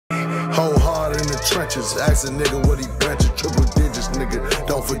trenches. Ask a nigga what he benching. Triple digits, nigga.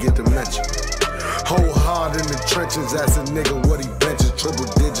 Don't forget to mention. Whole hard in the trenches. Ask a nigga what he benches. Triple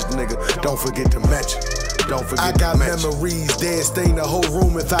digits, nigga. Don't forget to mention. Don't forget I got memories. Dead stain the whole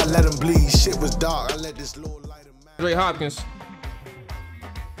room if I let him bleed. Shit was dark. I let this little light him out. Ray Hopkins.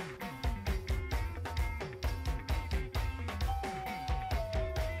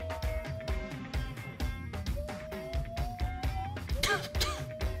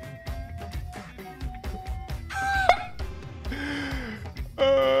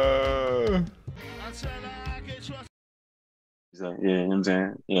 Yeah, you know what I'm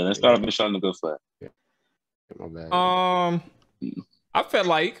saying? Yeah, let's start off the show on the good foot. Yeah, my bad. I felt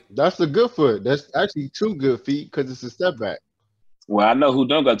like that's the good foot. That's actually 2 good feet because it's a step back. Well, I know who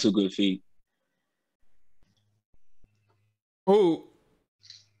don't got 2 good feet. Who?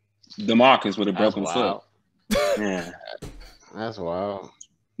 DeMarcus with a broken foot. Yeah, that's wild.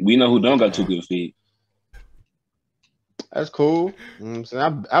 We know who don't got 2 good feet. That's cool. You know what I'm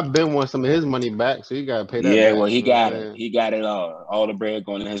saying? I've been wanting some of his money back, so you gotta pay that. Yeah, back, well, he got it. He got it all. All the bread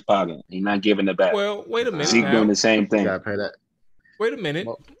going in his pocket. He's not giving it back. Well, wait a minute. Zeke doing the same thing. You gotta pay that. Wait a minute.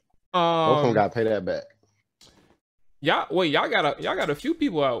 Both of them gotta pay that back. Y'all got a few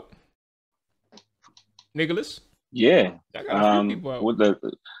people out. Nicholas. Yeah. Y'all got a few people out. With the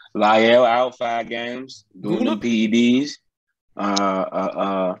Lyell out 5 games, doing the PEDs.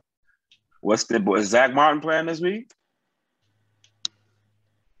 What's the boy? Is Zach Martin playing this week?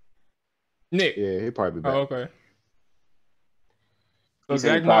 Nick. Yeah, he'll probably be back. Oh, okay. So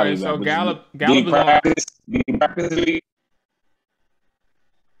Zach Martin. So Gallup is on. Did he practice this week?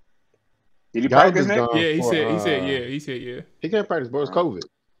 Did he Gallup practice, Nick? Yeah, he said yeah. He can't practice, bro. It's COVID.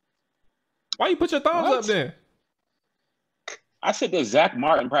 Why you put your thumbs up then? I said the Zach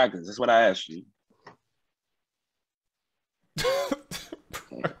Martin practice. That's what I asked you.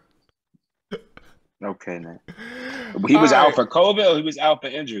 Okay, man. He was out for COVID or he was out for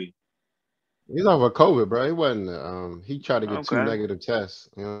injury? He's out for COVID, bro. He wasn't. He tried to get 2 negative tests.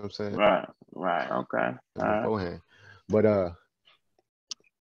 You know what I'm saying? Right. Okay. Beforehand. But yeah,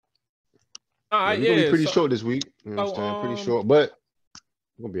 he's gonna be pretty short this week. You know what I'm saying? Pretty short, but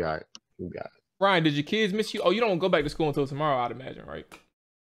we'll be all right. We'll be all right. Ryan, did your kids miss you? Oh, you don't go back to school until tomorrow, I'd imagine, right?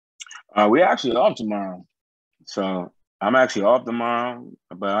 We actually off tomorrow, so I'm actually off tomorrow,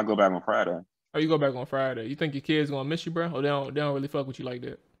 but I go back on Friday. Oh, you go back on Friday. You think your kids gonna miss you, bro? Or they don't really fuck with you like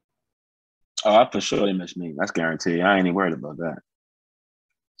that? Oh, I for sure they miss me. That's guaranteed. I ain't even worried about that.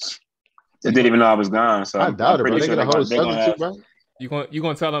 They didn't even know I was gone, so I doubt it, bro. They sure get a whole substitute, bro. You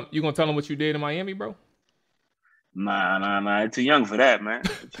gonna tell them what you did in Miami, bro? Nah. They're too young for that, man.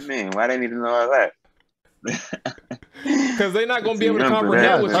 What you mean? Why they need to know all that? Because they're not gonna be able to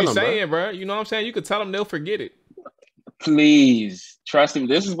comprehend what you're saying, bro. You know what I'm saying? You could tell them, they'll forget it. Please trust me.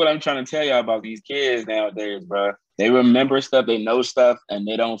 This is what I'm trying to tell y'all about these kids nowadays, bro. They remember stuff, they know stuff, and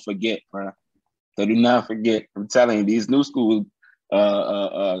they don't forget, bro. They do not forget. I'm telling you, these new school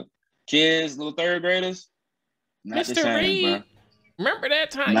kids, little 3rd graders, not the same, Reed, bro. Remember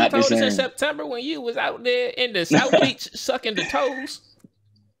that time Not you told us the in same. September when you was out there in the South Beach sucking the toes?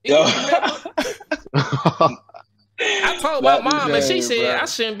 I told my mom and she said I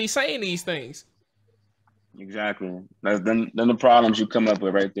shouldn't be saying these things. Exactly. That's then the problems you come up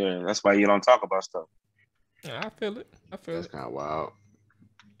with right there. That's why you don't talk about stuff. Yeah, I feel it. That's kind of wild.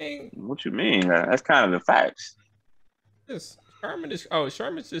 What you mean? That's kind of the facts. Sherman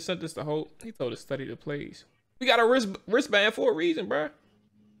just sent us the whole. He told us study the plays. We got a wristband for a reason, bro.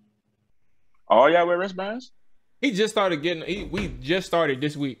 All y'all wear wristbands? We just started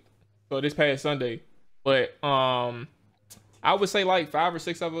this week, so this past Sunday. But I would say like 5 or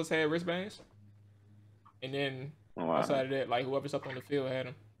 6 of us had wristbands, and then outside of that, like whoever's up on the field had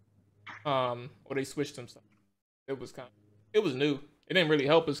them. Or they switched them. It was new. It didn't really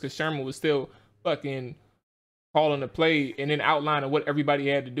help us because Sherman was still fucking calling the play and then outlining what everybody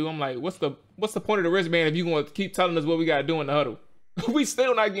had to do. I'm like, what's the point of the wristband if you going to keep telling us what we got to do in the huddle? We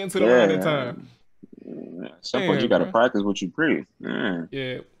still not getting to the line in time. At some point, you got to practice what you preach.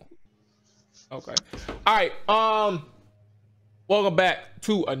 Yeah. Okay. All right. Welcome back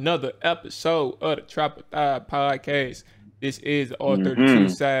to another episode of the Trap or Dive podcast. This is the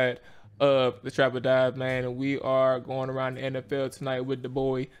R32 side of the Trap or Dive, man, and we are going around the NFL tonight with the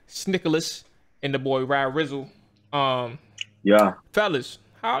boy Snickolas and the boy Ryan Rizzle. Yeah, fellas,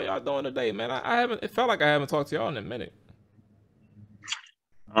 how y'all doing today, man? It felt like I haven't talked to y'all in a minute.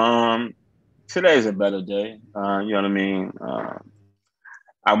 Today's a better day. You know what I mean?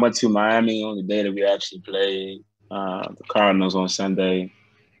 I went to Miami on the day that we actually played the Cardinals on Sunday.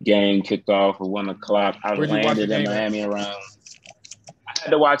 Game kicked off at 1 o'clock. I landed in Miami around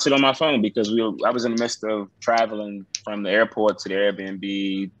had to watch it on my phone because I was in the midst of traveling from the airport to the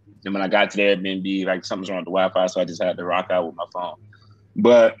Airbnb. And when I got to the Airbnb, like something's wrong with the Wi-Fi, so I just had to rock out with my phone.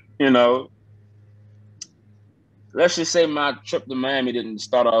 But, you know, let's just say my trip to Miami didn't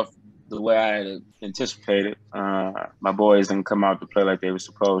start off the way I had anticipated. My boys didn't come out to play like they were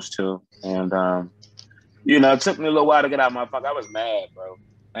supposed to. And, you know, it took me a little while to get out of my fuck. I was mad, bro.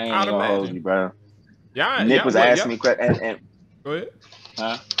 I ain't gonna hold you, bro. Nick was asking me questions. Go ahead.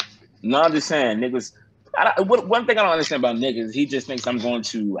 Huh? No, I'm just saying, Nick was. One thing I don't understand about Nick is he just thinks I'm going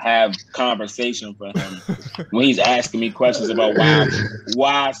to have conversation for him when he's asking me questions about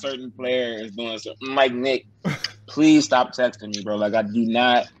why a certain player is doing something. I'm like, Nick, please stop texting me, bro. Like, I do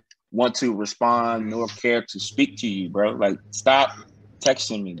not want to respond nor care to speak to you, bro. Like, stop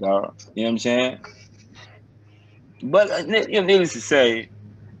texting me, dog. You know what I'm saying? But needless to say,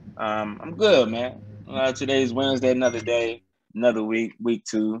 I'm good, man. Today's Wednesday, another day, another week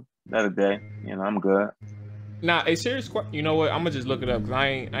 2, another day. You know, I'm good. Nah, a serious question. You know what? I'm gonna just look it up because I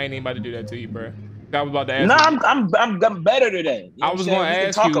ain't even about to do that to you, bro. I was about to ask. No, I'm better today. I was gonna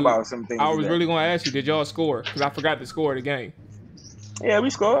ask you. Talk about some things. I was really gonna ask you, did y'all score? Because I forgot to score the game. Yeah, we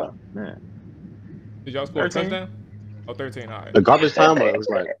scored. Yeah. Did y'all score 13? A touchdown? Oh, 13. All right. The garbage time, or it was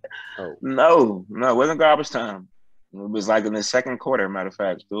like, oh. No, it wasn't garbage time. It was like in the second quarter, matter of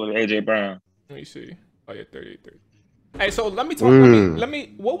fact. Through AJ Brown. Let me see. Oh yeah, 38-3. Hey, so let me talk. Let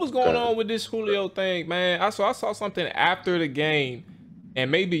me. What was going on with this Julio thing, man? I saw something after the game, and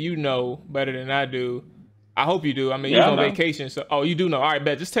maybe you know better than I do. I hope you do. I mean, you're on vacation, so you do know. All right,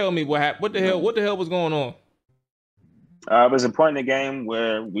 bet. Just tell me what happened. What the hell was going on? It was a point in the game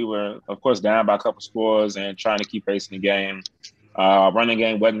where we were, of course, down by a couple scores and trying to keep pace in the game. Running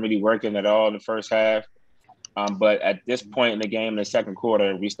game wasn't really working at all in the first half. But at this point in the game, in the second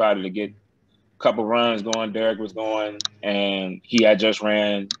quarter, we started to get a couple runs going. Derek was going, and he had just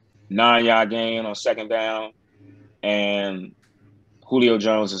ran 9-yard gain on second down. And Julio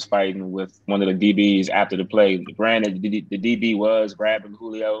Jones is fighting with one of the DBs after the play. Granted, the DB was grabbing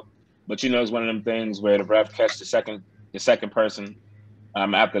Julio, but it's one of them things where the ref catch the second person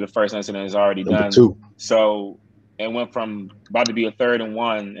after the first incident is already done. So it went from about to be a 3rd and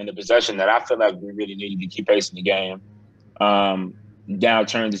 1 in the possession that I feel like we really needed to keep pacing the game. Down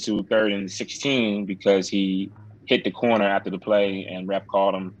turned into 3rd and 16 because he hit the corner after the play and ref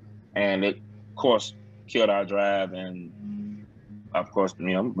called him, and it, of course, killed our drive. And of course,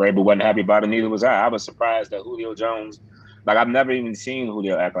 Vrabel wasn't happy about it. Neither was I. I was surprised that Julio Jones, like, I've never even seen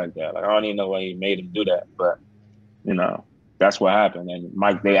Julio act like that. Like, I don't even know why he made him do that, but that's what happened.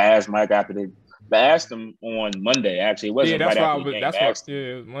 And they asked Mike after they asked him on Monday. Actually, it wasn't right after the game. That's why. Yeah,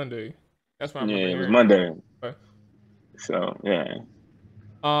 it was Monday. That's why. It was Monday. Okay. So yeah.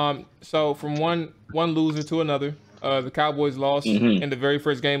 So from one loser to another, the Cowboys lost in the very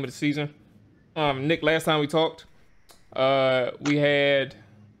first game of the season. Nick, last time we talked, you had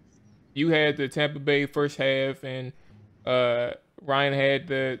the Tampa Bay first half, and Ryan had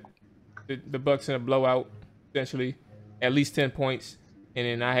the Bucks in a blowout, essentially, at least 10 points, and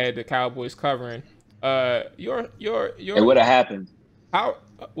then I had the Cowboys covering. It would have happened. How?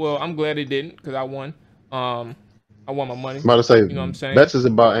 Well, I'm glad it didn't because I won. I won my money. I'm about to say, you know what I'm saying? Bets ain't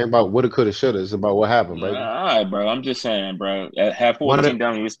about woulda, coulda, shoulda. It's about what happened, baby. All right, bro. I'm just saying, bro. Had 14 done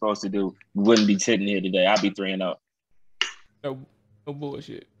what you were supposed to do, we wouldn't be sitting here today. I'd be 3-0. No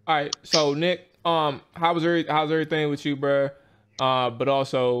bullshit. All right, so Nick, how's everything with you, bro? But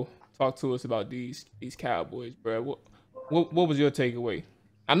also talk to us about these Cowboys, bro. What was your takeaway?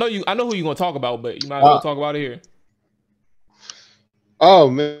 I know who you're gonna talk about, but you might as well talk about it here.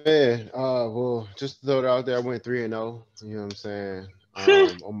 Oh man, well, just to throw it out there, I went 3-0. You know what I'm saying?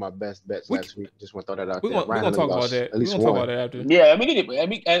 On my best bets last week. Just want to throw that out there. We're gonna talk about that. We're gonna talk about that after. Yeah,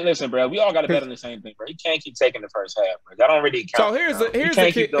 listen, bro. We all got to bet on the same thing, bro. You can't keep taking the first half, bro. That don't really count. So here's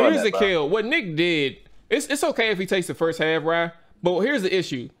the kill. What Nick did, it's okay if he takes the first half, right? But here's the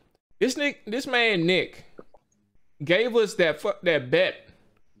issue. This man Nick gave us that bet.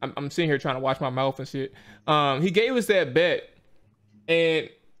 I'm sitting here trying to watch my mouth and shit. He gave us that bet. And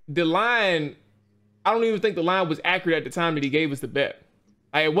the line, I don't even think the line was accurate at the time that he gave us the bet.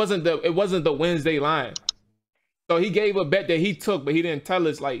 Like, it wasn't the Wednesday line. So he gave a bet that he took, but he didn't tell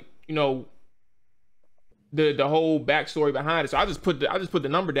us, like, the whole backstory behind it. So I just put the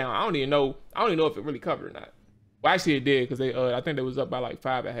number down. I don't even know if it really covered or not. Well, actually it did, because I think they was up by like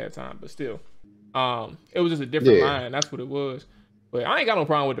 5 at halftime, but still. It was just a different line. That's what it was. But I ain't got no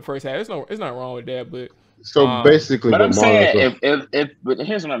problem with the first half. It's not wrong with that, but so basically, but I'm saying but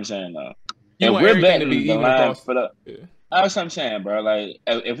here's what I'm saying though. If we're betting the line for the, that's what I'm saying, bro. Like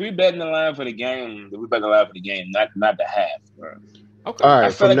if we betting the line for the game, we bet the line for the game, not the half, bro. Okay. All I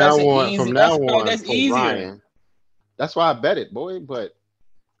right, feel from like now that's an on, easy. from I now feel like on that's for easier. Ryan. That's why I bet it, boy. But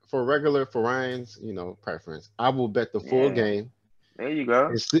for Ryan's, preference, I will bet the full Yeah, game there you go.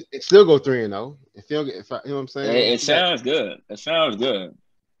 and still go 3-0. If you know what I'm saying, It sounds good. It sounds good.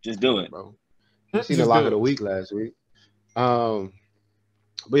 Just come do on, it. bro. You seen the Just lock do of the it. week last week.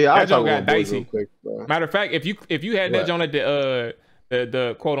 But yeah, I'll That talk joint with my got boys real dicey. quick, bro. Matter of fact, if you had that What? joint at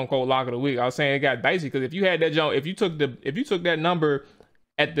the quote unquote lock of the week, I was saying it got dicey because if you had that joint, if you took that number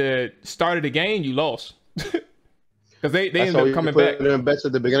at the start of the game, you lost. Because they That's ended why up we coming back. put in bets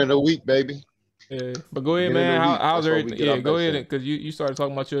at the beginning of the week, baby. Yeah. But go ahead, Beginning man. of the week. How's That's why we everything? get Yeah, our go bets ahead in. because you started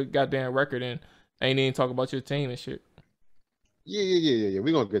talking about your goddamn record and ain't even talk about your team and shit. Yeah.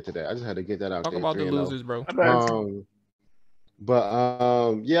 We're gonna get to that. I just had to get that out Talk there. about the 3-0. losers, bro.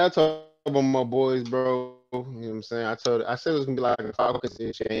 Yeah, I talked about my boys, bro. You know what I'm saying? I said it was gonna be like a 5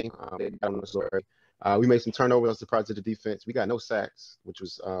 game. They got on the story. We made some turnovers. I was surprised at the defense. We got no sacks, which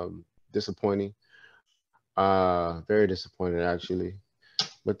was disappointing. Very disappointed actually.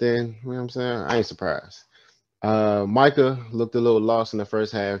 But then, you know what I'm saying? I ain't surprised. Micah looked a little lost in the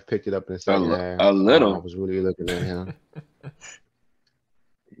first half, picked it up in the second half. A I little. was really looking at him.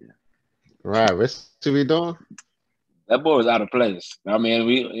 Right, what's we doing? That boy was out of place. I mean,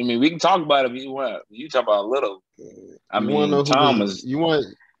 we can talk about it if you want. You talk about a little. I You want to mean, know who Thomas. was? You want to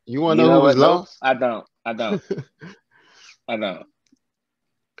You know know who was what? Nope. lost? I don't. I don't.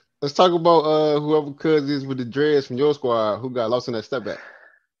 Let's talk about whoever cuz is with the dreads from your squad who got lost in that step back.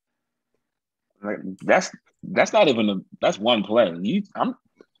 Like, that's not even that's one play. I'm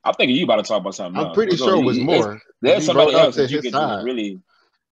thinking you about to talk about something I'm else. pretty sure it was more. There's He rode somebody up else to that you his could just side. really.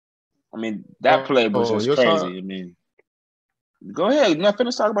 I mean, that play was on just your side? crazy. I mean, go ahead. Now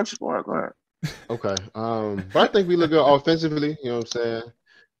finish talking about your sport. Go ahead. Okay. But I think we look good offensively. You know what I'm saying?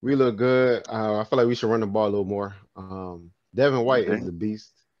 We look good. I feel like we should run the ball a little more. Devin White is the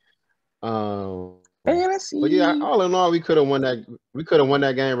beast. But yeah, all in all, we could have won that. We could have won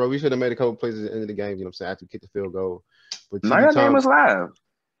that game, bro. We should have made a couple plays at the end of the game. You know what I'm saying? After we kicked the field goal. But No, your game was live.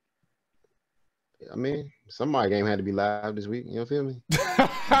 I mean, somebody game had to be live this week. You feel me? See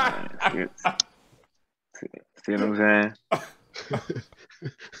what I'm saying?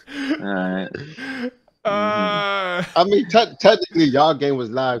 All right. I mean, technically, y'all game was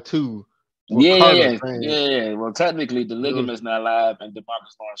live too. Yeah. Well, technically, the ligament's not live, and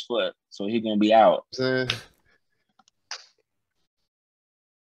DeMarcus Lawrence foot, so he's gonna be out.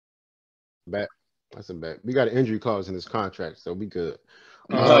 Bet. That's a bet. We got an injury clause in this contract, so we good.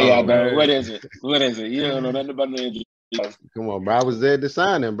 Oh yeah, bro. What is it? You don't know nothing about the injury. Come on, bro. I was there to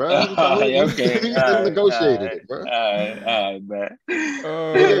sign him, bro. Okay. We negotiated it, bro. All right, man.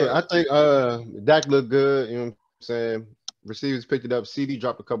 Yeah, I think Dak looked good. You know what I'm saying? Receivers picked it up. CD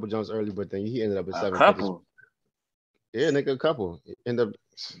dropped a couple jumps early, but then he ended up with 7. Couple. Yeah, nigga, a couple. Ended up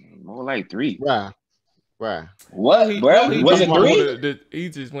more like 3. Right. What, bro? Was it 3? He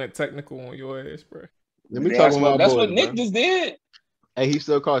just went technical on your ass, bro. Let me talk about that's boys, what Nick bro. just did. Hey, he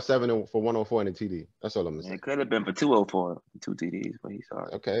still caught 7 for 104 in the TD. That's all I'm gonna say. It could have been for 204, 2 TDs, but he saw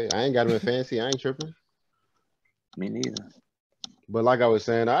it. Okay, I ain't got him in fancy. I ain't tripping. Me neither. But like I was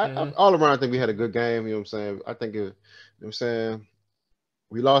saying, I all around I think we had a good game. You know what I'm saying? I think you know what I'm saying.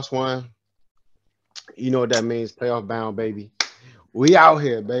 We lost one. You know what that means? Playoff bound, baby. We out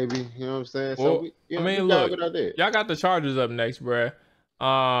here, baby. You know what I'm saying? Well, so I mean, look, y'all got the Chargers up next, bruh.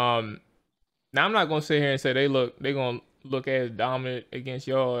 Now I'm not gonna sit here and say they gonna look as dominant against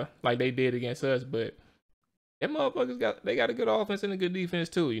y'all like they did against us, but them motherfuckers got a good offense and a good defense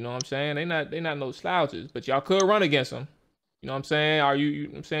too. You know what I'm saying? They not no slouches, but y'all could run against them. You know what I'm saying? Are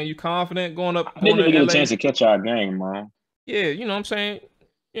you I'm saying you confident going up? I didn't get a chance to catch our game, man. Yeah, you know what I'm saying?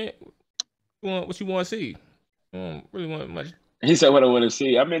 Yeah, what you want to see? I don't really want much. He said what I want to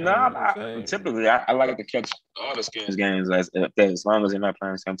see. I mean, typically I like to catch all the Skins games as long as they're not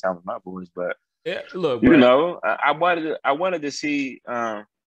playing the same time with my boys. But yeah, look, you know, I wanted to see how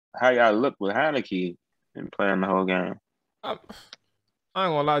y'all look with Heineke and playing the whole game. I ain't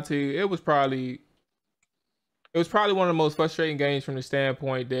gonna lie to you. It was probably one of the most frustrating games from the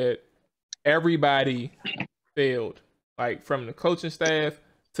standpoint that everybody failed, like from the coaching staff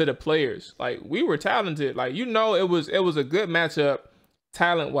to the players. Like we were talented. Like it was a good matchup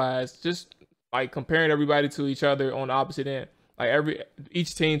talent wise. Just like comparing everybody to each other on the opposite end. Like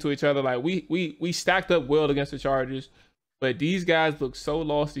each team to each other. Like we stacked up well against the Chargers, but these guys look so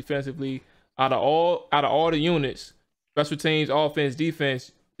lost defensively. Out of all the units, special teams, offense,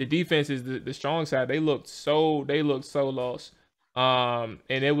 defense. The defense is the strong side. They looked so lost. And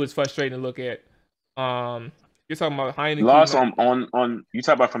it was frustrating to look at. You're talking about Heineke. Loss on. You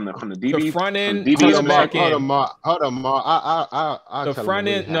talk about from the DB, the front end, from DB to the back end. Hold on, Ma. The front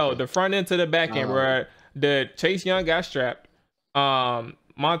end, no, the front end to the back end, where the Chase Young got strapped.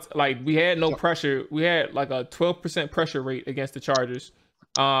 Like we had no pressure. We had like a 12% pressure rate against the Chargers.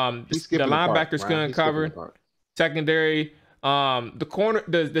 The linebackers couldn't cover. Secondary, the corner,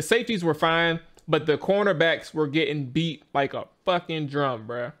 the safeties were fine, but the cornerbacks were getting beat like a fucking drum,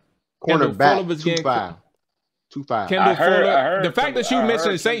 bro. Cornerback was 2-5. 2-5. Kendall Fuller. The fact that you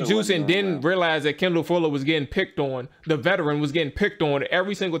mentioned St. Juice and didn't realize that Kendall Fuller was getting picked on, the veteran was getting picked on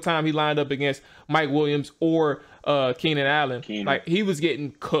every single time he lined up against Mike Williams or Keenan Allen. Like he was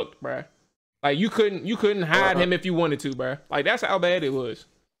getting cooked, bro. Like you couldn't hide him if you wanted to, bro. Like that's how bad it was.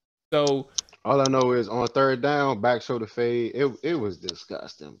 So all I know is on third down, back shoulder fade. It was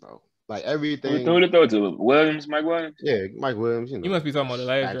disgusting, bro. Like everything. Who threw to Williams, Mike Williams? Yeah, Mike Williams. You must be talking about the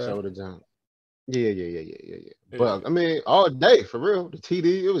last back shoulder down. Yeah. But I mean, all day for real. The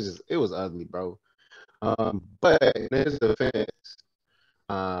TD, it was ugly, bro. But in his defense,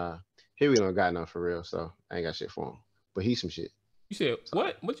 here we don't got nothing for real, so I ain't got shit for him. But he's some shit. You said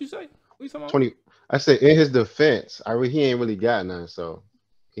what? What you say? What you talking about? 20. I said in his defense, he ain't really got none, so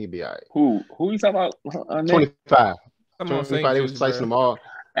he'd be all right. Who you talking about? 25. 25. They was slicing them all.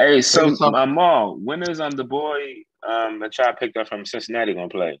 Hey, so Mual, when is the boy that y'all picked up from Cincinnati gonna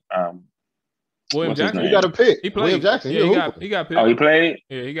play? William Jackson. He got a pick. He played. William Jackson. Yeah, he got picked. Oh, he played?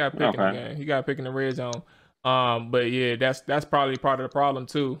 Yeah, he got picked in the game. He got picked in the red zone. But yeah, that's probably part of the problem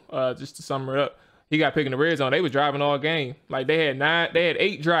too. Just to sum it up, he got picked in the red zone. They were driving all game. Like they had 9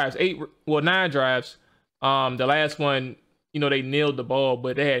 drives. The last one, they nailed the ball,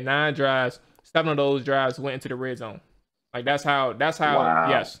 but they had 9 drives. 7 of those drives went into the red zone. Like that's how. Wow.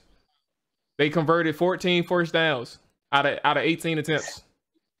 Yes, they converted 14 first downs out of 18 attempts.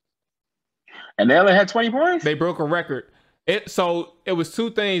 And they only had 20 points? They broke a record. So it was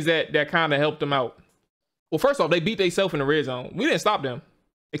 2 things that kind of helped them out. Well, first off, they beat themselves in the red zone. We didn't stop them,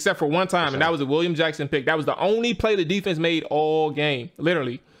 except for one time, and that was a William Jackson pick. That was the only play the defense made all game,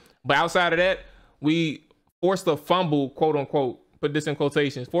 literally. But outside of that, we forced a fumble, quote unquote, put this in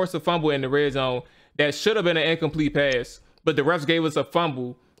quotations, forced a fumble in the red zone that should have been an incomplete pass, but the refs gave us a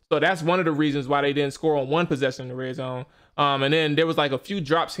fumble. So that's one of the reasons why they didn't score on one possession in the red zone. And then there was like a few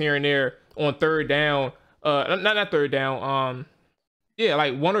drops here and there on third down. Not third down.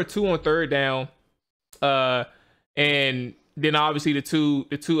 Like 1 or 2 on third down. And then obviously the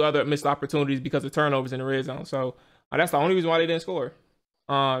two other missed opportunities because of turnovers in the red zone. So that's the only reason why they didn't score.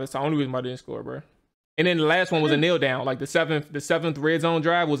 That's the only reason why they didn't score, bro. And then the last one was a kneel down. Like the seventh red zone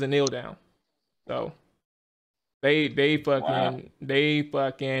drive was a kneel down. So they put us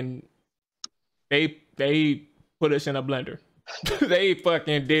in a blender. They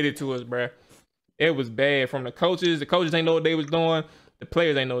fucking did it to us, bro. It was bad from the coaches. The coaches ain't know what they was doing. The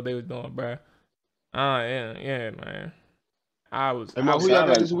players ain't know what they was doing, bro. Yeah, man. Who y'all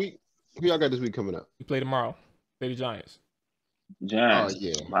got this week? Who y'all got this week coming up? We play tomorrow. Play the Giants. Giants. Oh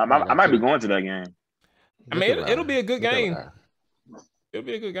yeah. I might be going to that game. I mean, it'll be a good game. It'll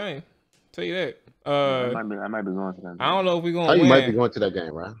be a good game. Tell you that. I might be going to that game. I don't know if we're gonna win. You might be going to that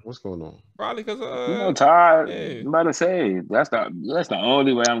game, right? What's going on? Probably because Todd. Yeah. I'm about to say that's the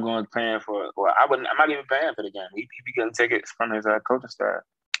only way I'm going paying for it. Well, I'm not even paying for the game. He be getting tickets from his coaching staff.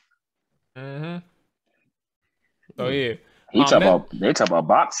 Mm-hmm. So yeah. They talk about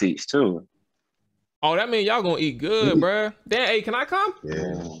box seats too. Oh, that means y'all gonna eat good, bro. Damn, hey, can I come?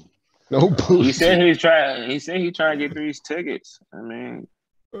 Yeah. No bullshit. He said he's trying to get 3 tickets. I mean,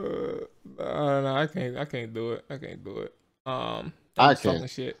 no, I can't do it. I'm I talking can't.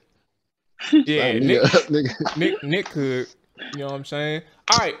 shit. Yeah, Nick could. You know what I'm saying?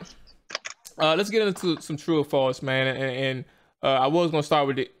 All right. Let's get into some true or false, man. And I was gonna start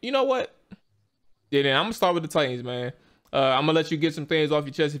with it. You know what? Yeah, then I'm gonna start with the Titans, man. I'm gonna let you get some things off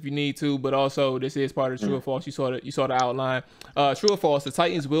your chest if you need to, but also this is part of true or false. You saw the outline. True or false? The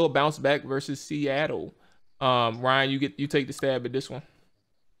Titans will bounce back versus Seattle. Ryan, you take the stab at this one.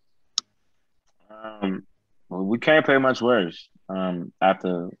 Well, we can't play much worse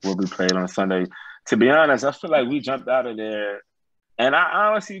after what we played on Sunday. To be honest, I feel like we jumped out of there, and I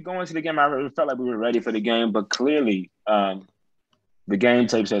honestly going to the game, I really felt like we were ready for the game, but clearly the game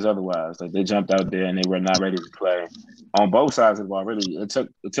tape says otherwise. Like they jumped out there and they were not ready to play on both sides of the ball. Really, it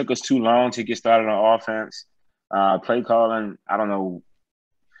took us too long to get started on offense. Play calling, I don't know.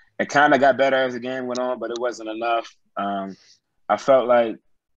 It kind of got better as the game went on, but it wasn't enough. I felt like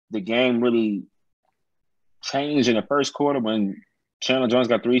the game really changed in the first quarter when Chandler Jones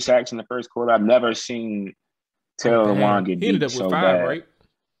got 3 sacks in the first quarter. I've never seen Taylor Lewan get beat so bad. Right?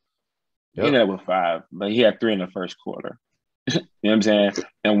 He ended up with 5, but he had 3 in the first quarter. You know what I'm saying?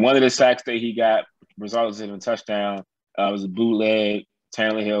 And one of the sacks that he got resulted in a touchdown. It was a bootleg.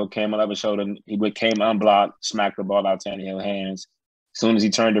 Tannehill came on up his shoulder. He came unblocked, smacked the ball out of Tannehill's hands. As soon as he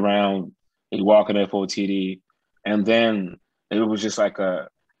turned around, he walked in there for a TD. And then it was just like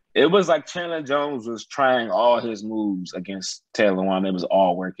it was like Chandler Jones was trying all his moves against Taylor Lewan. It was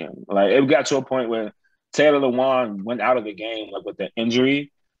all working. Like it got to a point where Taylor Lewan went out of the game like with the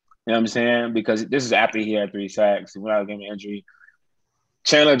injury. You know what I'm saying? Because this is after he had 3 sacks. He went out of the game with injury.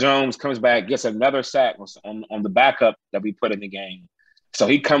 Chandler Jones comes back, gets another sack on the backup that we put in the game. So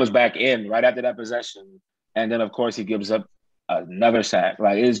he comes back in right after that possession. And then, of course, he gives up another sack.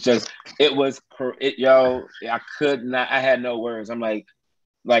 Like, it's just – I could not – I had no words. I'm like,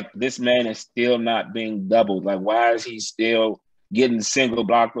 this man is still not being doubled. Like, why is he still getting single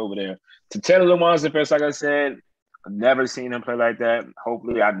blocked over there? To Taylor Lewan's defense, like I said, I've never seen him play like that.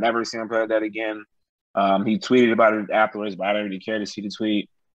 Hopefully, I've never seen him play like that again. He tweeted about it afterwards, but I don't really care to see the tweet.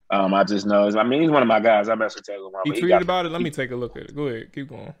 I just know. I mean, he's one of my guys. I mess with Taylor Lewan. He tweeted about it? Let me take a look at it. Go ahead. Keep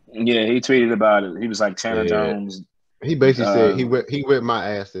going. Yeah, he tweeted about it. He was like, Chandler Jones. He basically said he whipped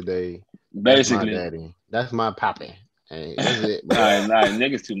my ass today. Basically. That's my daddy. That's my pappy. Hey, that's it. All right,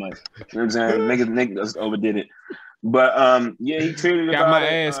 niggas too much. You know what I'm saying? Niggas overdid it. But yeah, he tweeted about it. Got my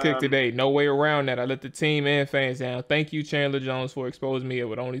ass kicked today. No way around that. I let the team and fans down. Thank you, Chandler Jones, for exposing me. It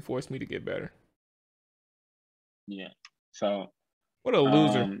would only force me to get better. Yeah. So what a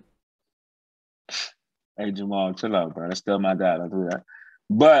loser. Hey Jamal, chill out, bro. That's still my guy. Don't do that.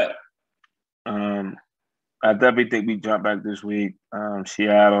 But I definitely think we jump back this week.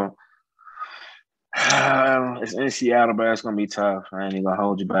 Seattle. It's in Seattle, but it's gonna be tough. I ain't even gonna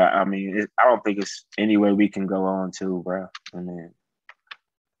hold you back. I mean, I don't think it's any way we can go on to, bro. I mean,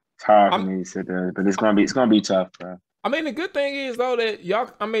 it's hard for me to sit there, but it's gonna be tough, bro. I mean, the good thing is though that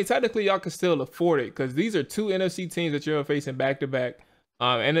y'all. I mean, technically y'all can still afford it because these are 2 NFC teams that you're facing back to back.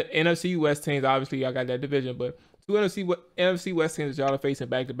 And the NFC West teams, obviously y'all got that division, but 2 NFC West teams that y'all are facing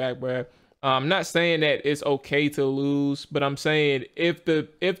back to back, bro. I'm not saying that it's okay to lose, but I'm saying if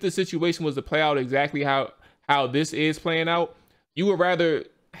the situation was to play out exactly how this is playing out, you would rather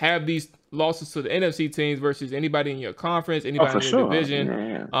have these losses to the NFC teams versus anybody in your conference, anybody in your division,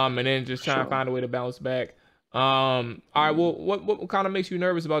 and then just try and find a way to bounce back. All right, well, what kind of makes you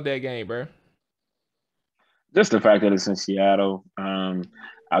nervous about that game, bro? Just the fact that it's in Seattle.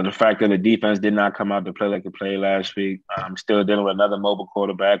 The fact that the defense did not come out to play like it played last week. I'm still dealing with another mobile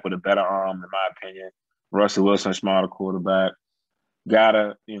quarterback with a better arm, in my opinion. Russell Wilson, smarter quarterback.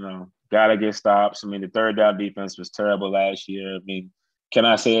 Gotta get stops. I mean, the third down defense was terrible last year. I mean, can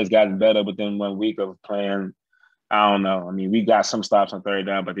I say it's gotten better within 1 week of playing? I don't know. I mean, we got some stops on third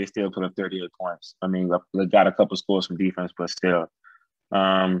down, but they still put up 38 points. I mean, they got a couple scores from defense, but still.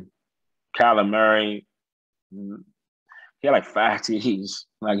 Kyler Murray, he had like 5 TDs.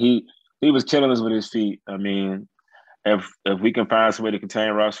 Like he was killing us with his feet. I mean, if we can find some way to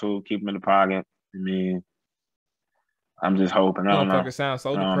contain Russell, keep him in the pocket, I mean, I'm just hoping. I don't know. Sound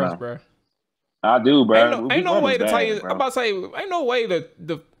so depressed, bro. I do, bro. Ain't no way to tell you. I'm about to say, ain't no way that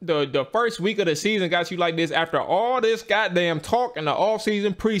the first week of the season got you like this after all this goddamn talk in the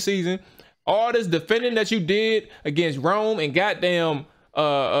offseason, preseason, all this defending that you did against Rome and goddamn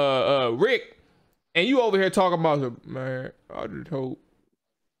Rick, and you over here talking about, man, I just hope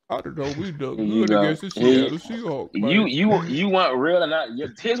we do good against the Seattle Seahawks. You want real or not?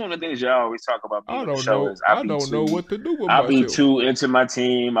 Here's one of the things y'all always talk about. I don't know what to do with myself. I'll be too into my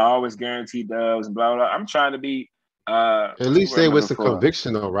team. I always guarantee dubs and blah blah. I'm trying to be. At least say with some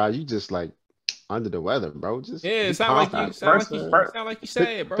conviction, though, right? You just like under the weather, bro. Just it sound like you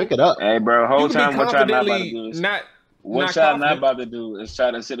said, bro. Pick it up, hey, bro. Whole time, what y'all not about to do is what y'all not about to do is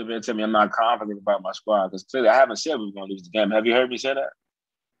try to sit up and tell me I'm not confident about my squad because clearly I haven't said we were going to lose the game. Have you heard me say that?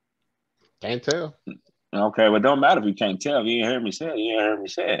 Can't tell. Okay, well, it don't matter if you can't tell. If you ain't heard me say it, you ain't heard me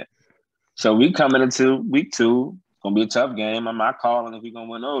say it. So we coming into week 2. It's going to be a tough game. I'm not calling if we're going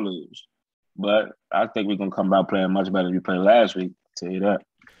to win or lose. But I think we're going to come out playing much better than we played last week. I'll tell you that.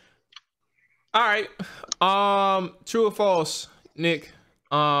 All right. True or false, Nick?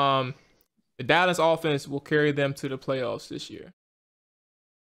 The Dallas offense will carry them to the playoffs this year.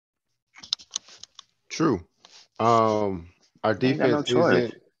 True. Our defense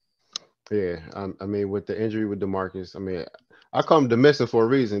isn't. Yeah, I mean, with the injury with DeMarcus, I mean, I call him Demissa for a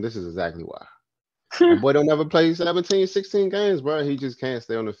reason. This is exactly why. My boy don't ever play 17, 16 games, bro. He just can't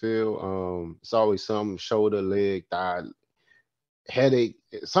stay on the field. It's always some shoulder, leg, thigh, headache,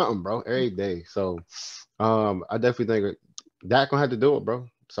 something, bro, every day. So I definitely think Dak gonna have to do it, bro.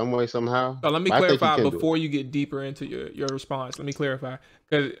 some way, somehow. So let me clarify before you get deeper into your response. Let me clarify,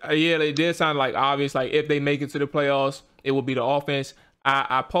 because yeah, they did sound like obvious. Like if they make it to the playoffs, it will be the offense.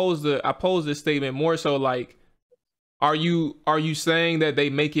 I posed this statement more so like, are you saying that they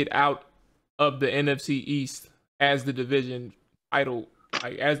make it out of the NFC East as the division title,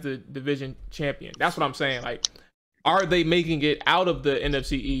 like as the division champion? That's what I'm saying. Like, are they making it out of the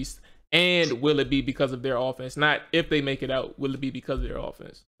NFC East? And will it be because of their offense? Not if they make it out, will it be because of their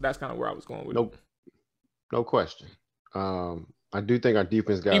offense? That's kind of where I was going with it. No question. I do think our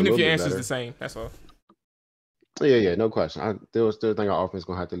defense got even a little if your bit answer's better. the same. That's all. Yeah, no question. I still think our offense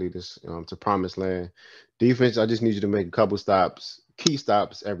gonna have to lead us to promised land. Defense, I just need you to make a couple stops, key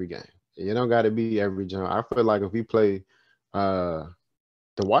stops every game. You don't got to be every jump. I feel like if we play the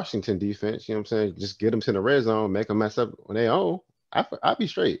Washington defense, you know what I'm saying, just get them to the red zone, make them mess up when they own. I'll be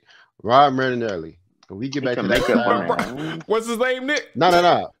straight. Rod Marinelli. When we get back to that side, what's his name, Nick?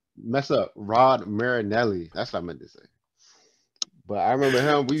 No. Mess up. Rod Marinelli. That's what I meant to say. But I remember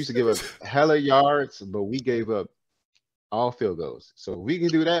him. We used to give up hella yards, but we gave up all field goals. So if we can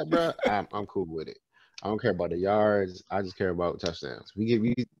do that, bro, I'm cool with it. I don't care about the yards. I just care about touchdowns. We give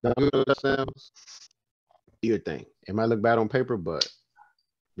you touchdowns, do your thing. It might look bad on paper, but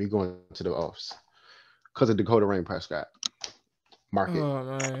we going to the offs because of Dakota Rain Prescott. Market.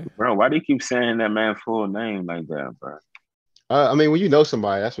 Oh, man. Bro, why do you keep saying that man full name like that, bro? I mean, when you know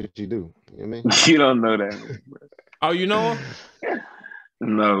somebody, that's what you do. You know what I mean? You don't know that. Oh, you know him?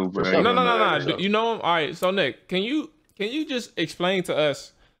 No, bro. Sure. No. You know him? All right. So, Nick, can you just explain to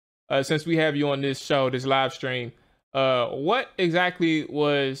us, since we have you on this show, this live stream, what exactly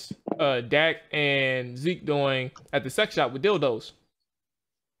was Dak and Zeke doing at the sex shop with dildos?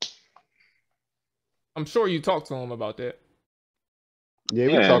 I'm sure you talked to him about that. Yeah,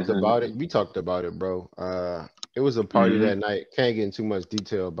 we talked about it. We talked about it, bro. It was a party that night. Can't get into much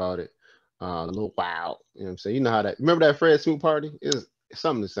detail about it. A little wild. You know what I'm saying? You know how that. Remember that Fred Smoot party? It's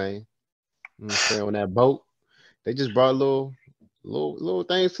something the same. You know what I'm saying? On that boat, they just brought little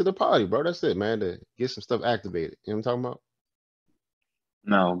things to the party, bro. That's it, man. To get some stuff activated. You know what I'm talking about?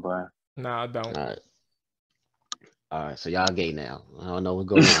 No, bro. Nah, I don't. All right. So y'all gay now. I don't know what's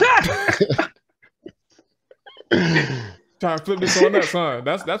going on. Trying to flip this on us, huh?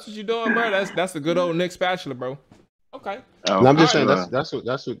 That's what you doing, bro. That's the good old Nick spatula, bro. Okay. And I'm just saying that's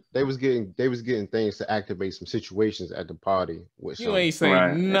what they was getting. They was getting things to activate some situations at the party. With you ain't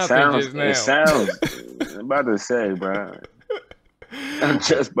saying nothing just now. It sounds. I'm about to say, bro. I'm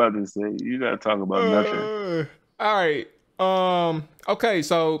just about to say. You gotta talk about nothing. All right. Okay.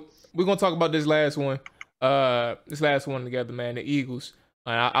 So we're gonna talk about this last one. This last one together, man. The Eagles.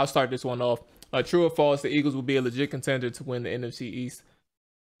 I'll start this one off. True or false? The Eagles will be a legit contender to win the NFC East.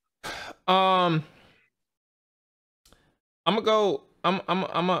 I'm gonna go. I'm gonna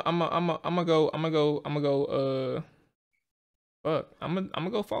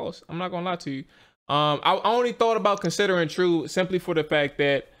go false. I'm not gonna lie to you. I only thought about considering true simply for the fact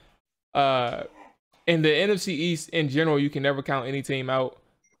that in the NFC East in general, you can never count any team out.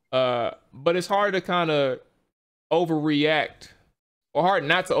 But it's hard to kind of overreact, or hard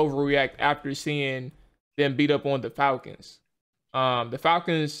not to overreact after seeing them beat up on the Falcons. The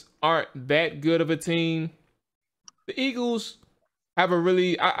Falcons aren't that good of a team. The Eagles have a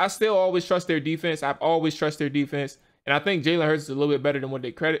really, I still always trust their defense. I've always trust their defense. And I think Jalen Hurts is a little bit better than what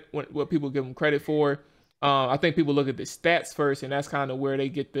people give him credit for. I think people look at the stats first, and that's kind of where they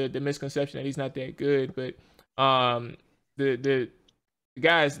get the misconception that he's not that good. But the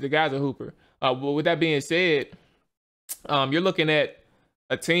guy's a hooper. But with that being said, you're looking at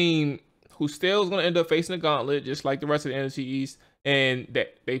a team who still is going to end up facing the gauntlet, just like the rest of the NFC East, and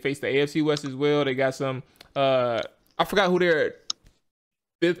that they face the AFC West as well. They got some. I forgot who their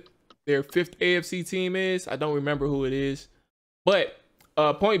fifth AFC team is. I don't remember who it is. But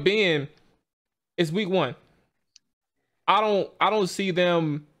point being, it's week 1. I don't see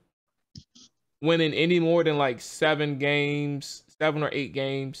them winning any more than like 7 or 8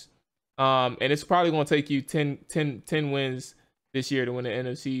 games. And it's probably going to take you 10 wins this year to win the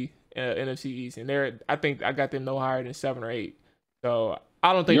NFC East. And I think I got them no higher than 7 or 8. So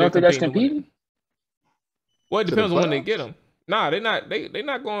I don't think that's competing. Well, it depends on when they get them. Nah, they're not. They're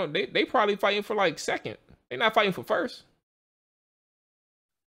not going. They probably fighting for like 2nd. They're not fighting for 1st.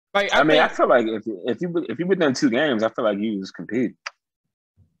 Like I feel like if you win 2 games, I feel like you was competing.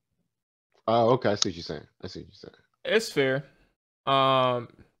 Oh, okay. I see what you're saying. It's fair. But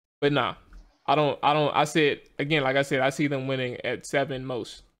nah, I don't. I said again, like I said, I see them winning at 7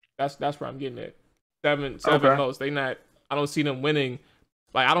 most. That's where I'm getting at. 7 Okay. most. They not. I don't see them winning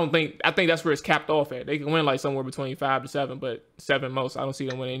Like I think that's where it's capped off at. They can win like somewhere between 5 to 7, but 7 most. I don't see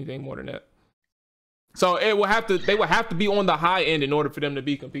them winning anything more than that. So they will have to be on the high end in order for them to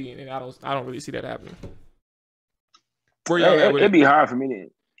be competing, and I don't really see that happening. It'd be hard for me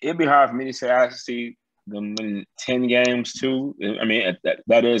to say I see them win 10 games too. I mean,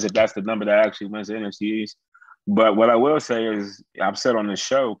 that is if that's the number that actually wins the NFC East. But what I will say is, I've said on this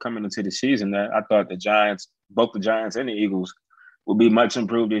show coming into the season that I thought both the Giants and the Eagles, will be much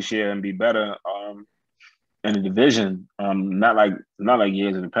improved this year and be better in the division. Not like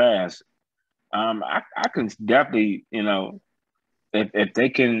years in the past. I can definitely, if they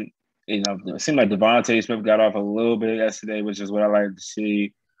can, it seemed like Devontae Smith got off a little bit yesterday, which is what I like to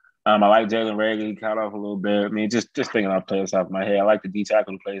see. I like Jalen Reagor. He got off a little bit. I mean, just thinking I'll play this off my head. I like the D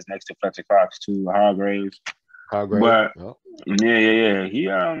tackle who plays next to Fletcher Cox too, Hargraves. But yeah. He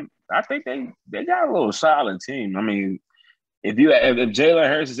I think they got a little solid team. I mean, if Jalen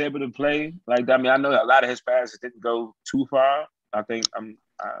Hurts is able to play like that, I mean, I know a lot of his passes didn't go too far. I think I'm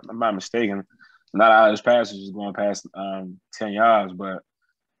not mistaken. Not all his passes was going past 10 yards, but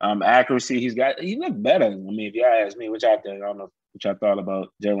accuracy he looked better. I mean, if y'all ask me, which I think, I don't know what y'all thought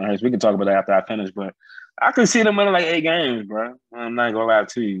about Jalen Hurts. We can talk about that after I finish, but I can see them winning like 8 games, bro. I'm not gonna lie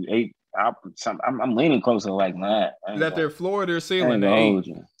to you. 8. I'm leaning closer to like 9. Is that their floor or their ceiling? 8.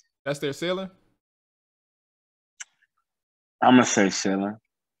 That's their ceiling? I'm gonna say ceiling.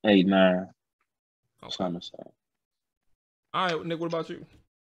 8, 9. Okay. That's what I'm gonna say. All right, Nick, what about you?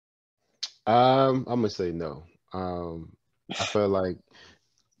 I'm gonna say no. I feel like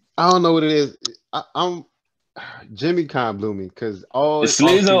I don't know what it is. I'm Jimmy kind of blew me because all is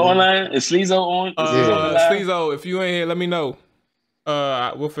Sleezo online? Is Sleezo on? Sleezo, if you ain't here, let me know.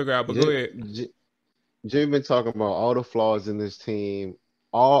 We'll figure out. But go ahead. Jimmy been talking about all the flaws in this team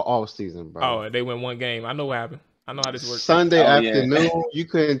all season, bro. Oh, they win one game. I know what happened. I know how this works. Sunday afternoon, you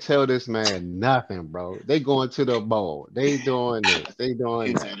couldn't tell this man nothing, bro. They going to the bowl. They doing this. They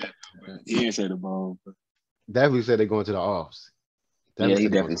doing that. He didn't say the bowl. Definitely said they going to the offs. He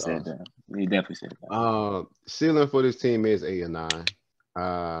definitely said that. He definitely said that. Ceiling for this team is 8 or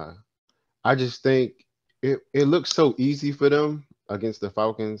 9. I just think it looks so easy for them against the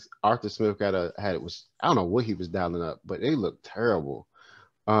Falcons. Arthur Smith I don't know what he was dialing up, but they look terrible.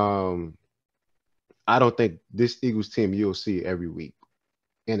 I don't think this Eagles team you'll see every week,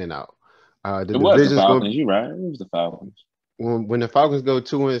 in and out. It was the Falcons. You're right. It was the Falcons. When the Falcons go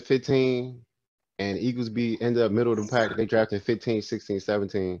 2-15 and Eagles end up middle of the pack, they drafted 15, 16,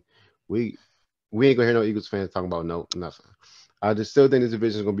 17. We ain't gonna hear no Eagles fans talking about nothing. I just still think this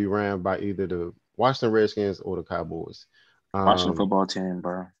division is gonna be ran by either the Washington Redskins or the Cowboys. Washington football team,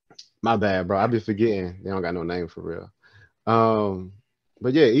 bro. My bad, bro. I be forgetting they don't got no name for real.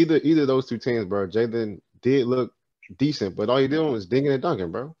 But yeah, either of those two teams, bro. Jalen did look decent, but all he doing was dinging and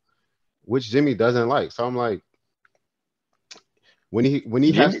dunking, bro, which Jimmy doesn't like. So I'm like, when he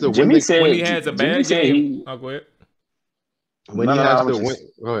has to win, when he has a bad game. Go ahead. When he has to win,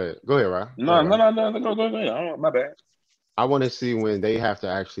 go ahead, Ryan. No, go ahead. Oh, my bad. I want to see when they have to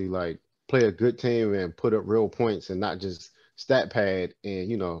actually like play a good team and put up real points and not just stat pad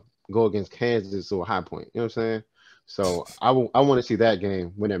and go against Kansas or High Point. You know what I'm saying? So I want to see that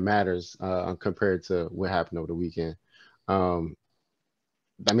game when it matters compared to what happened over the weekend. I mean,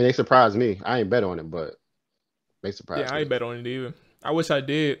 they surprised me. I ain't bet on it, but they surprised me. Yeah, I ain't bet on it either. I wish I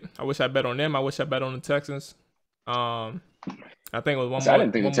did. I wish I bet on them. I wish I bet on the Texans. I think it was one more. I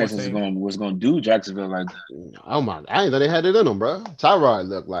didn't think the Texans was going to do Jacksonville like that. Oh my! I didn't know they had it in them, bro. Tyrod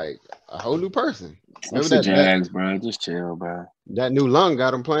looked like a whole new person. Remember that Jags, bro? Just chill, bro. That new lung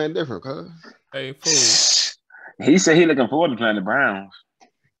got him playing different, cuz. Hey, fool. He said he looking forward to playing the Browns.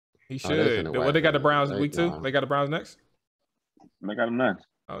 He should. What they got the Browns week 2? They got the Browns next? They got them next.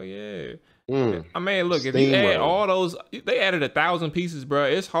 Oh, yeah. I mean, look, if you add all those, they added 1,000 pieces, bro.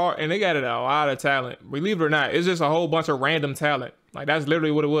 It's hard, and they added a lot of talent. Believe it or not, it's just a whole bunch of random talent. Like, that's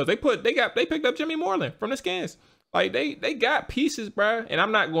literally what it was. They picked up Jimmy Moreland from the Skins. Like, they got pieces, bro. And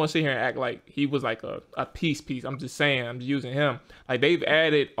I'm not going to sit here and act like he was like a piece. I'm just saying, I'm just using him. Like, they've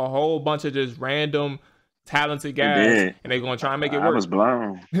added a whole bunch of just random talented guys, and they're gonna try and make it work. I was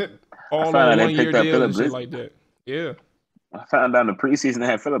blown. All on 1 year deal and shit like that. Yeah. I found out in the preseason they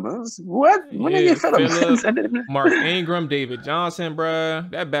had Phillips. What? When they get Phillips? Mark Ingram, David Johnson, bro.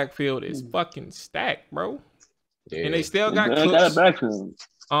 That backfield is fucking stacked, bro. Yeah. And they still got Cooks. Got a backfield.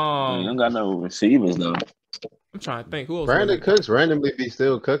 They don't got no receivers though. I'm trying to think who else. Brandon Cooks randomly be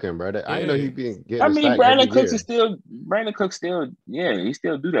still cooking, bro. I didn't know he'd be getting. I mean, Brandon Cooks still, yeah, he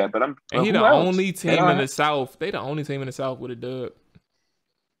still do that. But he the only team in the South. They the only team in the South with a dub.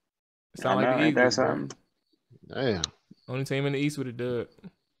 Sound like the Eagles. Damn. Only team in the East with a dub.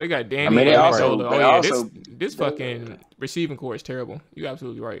 They got Danny. I mean, they also, Amendola. they Oh yeah, also, this fucking receiving core is terrible. You're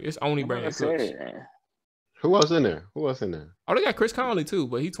absolutely right. It's only Brandon Cooks. Who else in there? Who else in there? Oh, they got Chris Conley too,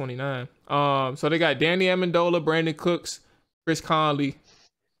 but he's 29. So they got Danny Amendola, Brandon Cooks, Chris Conley.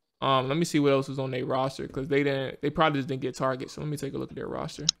 Let me see what else was on their roster because they probably just didn't get targets. So let me take a look at their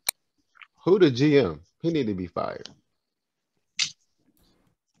roster. Who the GM? He need to be fired.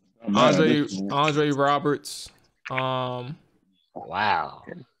 Andre Roberts. Wow.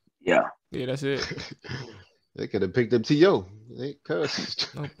 Yeah, that's it. They could have picked up T.O. They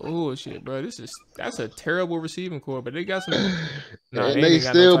cussed. No bullshit, bro. That's a terrible receiving core, but they got some. And they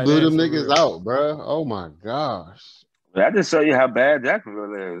still blew them niggas out, bro. Oh my gosh. That just show you how bad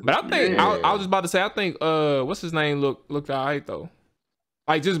Jacksonville is. But I think I was just about to say, I think what's his name looked alright though.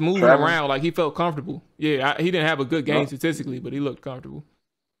 Like just moving around, like he felt comfortable. Yeah, he didn't have a good game statistically, but he looked comfortable.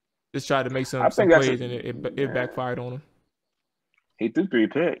 Just tried to make some plays and it backfired on him. He threw 3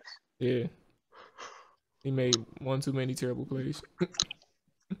 picks. Yeah. He made one too many terrible plays.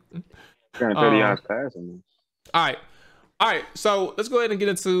 30 yards passing. All right. So let's go ahead and get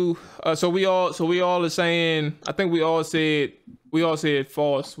into. So we all are saying. I think we all said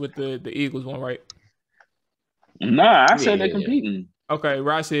false with the Eagles one, right? Nah, I said they're competing. Okay,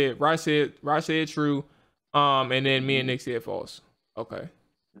 Rod said true. And then me and Nick said false. Okay.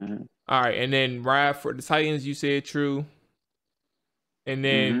 Mm-hmm. All right, and then Rod for the Titans, you said true. And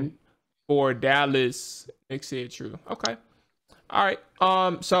then for Dallas, Nick said true. Okay. All right.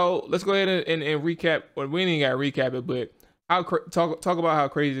 So let's go ahead and recap. Well, we ain't got to recap it, but talk about how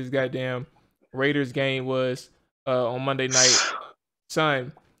crazy this goddamn Raiders game was on Monday night.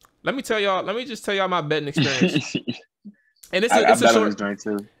 Son, let me just tell y'all my betting experience. And it's a short joint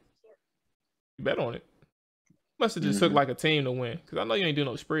too. You bet on it. Must have just took like a team to win because I know you ain't doing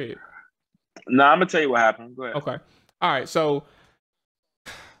no spread. No, I'm gonna tell you what happened. Go ahead. Okay. All right. So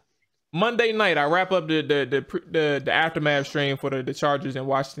Monday night, I wrap up the aftermath stream for the Chargers and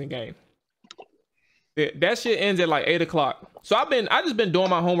Washington game. That shit ends at like 8:00. So I just been doing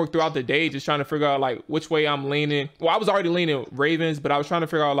my homework throughout the day, just trying to figure out like which way I'm leaning. Well, I was already leaning Ravens, but I was trying to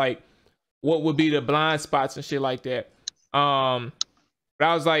figure out like what would be the blind spots and shit like that. But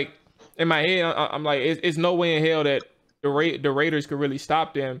I was like, in my head, I'm like, it's no way in hell that the Raiders could really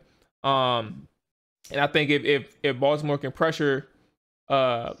stop them. And I think if Baltimore can pressure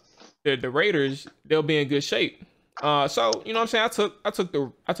the Raiders, they'll be in good shape. So you know what I'm saying? I took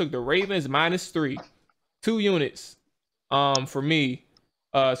the Ravens -3, 2 units. For me.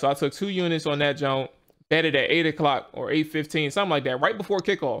 So I took 2 units on that jump, bet it at 8:00 or 8:15, something like that, right before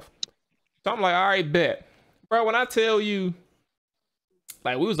kickoff. So I'm like, all right, bet. Bro, when I tell you,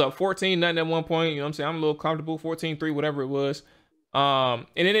 like we was up 14-0 at one point, you know what I'm saying? I'm a little comfortable, 14-3, whatever it was. And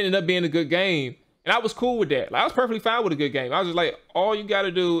it ended up being a good game. And I was cool with that. Like, I was perfectly fine with a good game. I was just like, all you got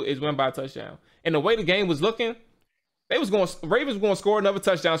to do is win by a touchdown. And the way the game was looking, Ravens were going to score another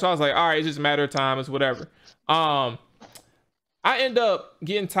touchdown. So I was like, all right, it's just a matter of time. It's whatever. I end up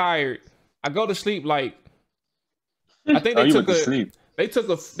getting tired. I go to sleep like, I think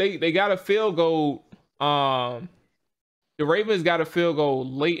they got a field goal. The Ravens got a field goal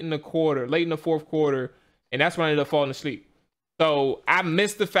late in the fourth quarter. And that's when I ended up falling asleep. So I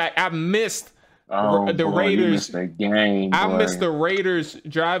missed the Raiders. I missed the Raiders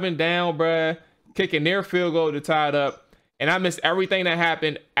driving down, bruh, kicking their field goal to tie it up, and I missed everything that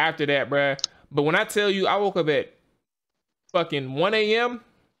happened after that, bruh. But when I tell you, I woke up at fucking 1 a.m.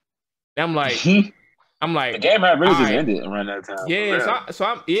 I'm like, the game had really just ended around that time. Yeah,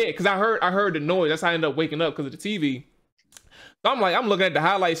 because I heard the noise. That's how I ended up waking up because of the TV. So I'm looking at the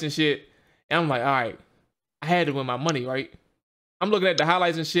highlights and shit, and I'm like, all right, I had to win my money, right? I'm looking at the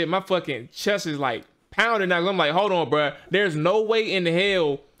highlights and shit. My fucking chest is like pounding now. I'm like, hold on, bro. There's no way in the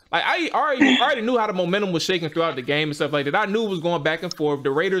hell. Like I already knew how the momentum was shaking throughout the game and stuff like that. I knew it was going back and forth.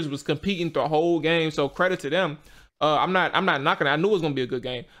 The Raiders was competing the whole game, so credit to them. I'm not knocking it. I knew it was gonna be a good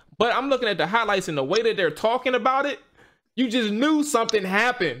game. But I'm looking at the highlights and the way that they're talking about it. You just knew something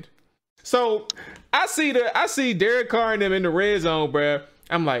happened. So I see Derek Carr and them in the red zone, bro.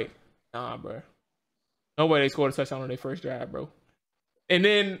 I'm like, nah, bro. No way they scored a touchdown on their first drive, bro. And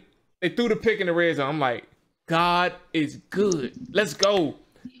then they threw the pick in the red zone. I'm like, God is good. Let's go.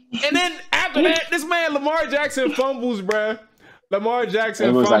 And then after that, this man Lamar Jackson fumbles, bro. Bro.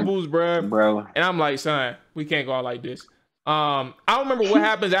 And I'm like, son, we can't go out like this. I don't remember what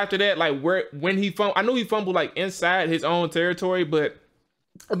happens after that. Like when he fumbled, I knew he fumbled like inside his own territory, but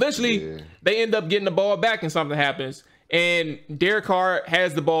eventually they end up getting the ball back and something happens. And Derek Carr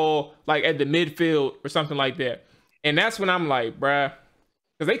has the ball like at the midfield or something like that. And that's when I'm like, bruh,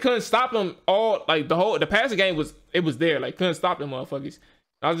 Because they couldn't stop them all. Like the passing game was there. Like couldn't stop them motherfuckers.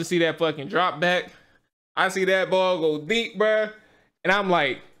 I was just see that fucking drop back. I see that ball go deep, bruh. And I'm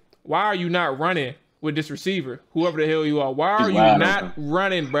like, why are you not running with this receiver? Whoever the hell you are. Why are you not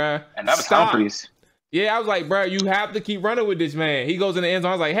running, bruh? And that was Stop. Humphries. Yeah, I was like, bruh, you have to keep running with this man. He goes in the end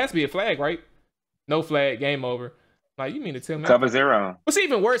zone. I was like, it has to be a flag, right? No flag, game over. Like, you mean to tell me? Cover 0. What's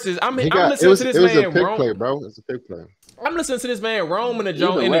even worse is I'm listening to this man. It was a pick play, bro. It's a pick play. I'm listening to this man Rome in the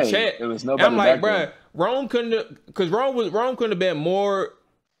joint in the chat. It was nobody. I'm like, bruh, Rome couldn't have been more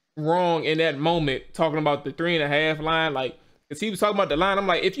wrong in that moment talking about the 3.5 line. Like, because he was talking about the line. I'm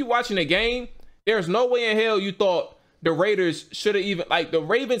like, if you watching the game, there's no way in hell you thought the Raiders should have even, like, the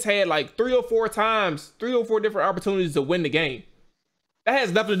Ravens had like 3 or 4 different opportunities to win the game. That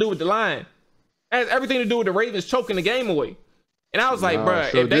has nothing to do with the line. That has everything to do with the Ravens choking the game away. And I was like,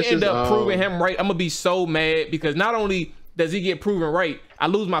 bruh, if they end up proving him right, I'm going to be so mad because not only does he get proven right, I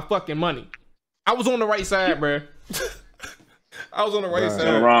lose my fucking money. I was on the right side, bruh. I was on the right side.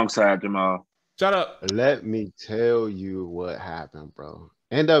 On the wrong side, Jamal. Shut up. Let me tell you what happened, bro.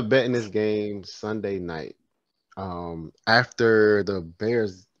 End up betting this game Sunday night. After the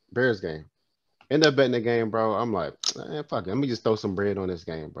Bears game. End up betting the game, bro. I'm like, fuck it. Let me just throw some bread on this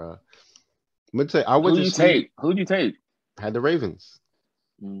game, bro. I'm gonna tell you, I went to sleep. Who'd you take? Had the Ravens.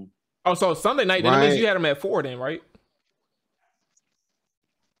 Oh, so Sunday night, then that means you had them at 4 then, right?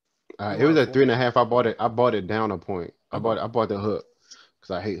 It was at 3.5. I bought it down a point. I bought the hook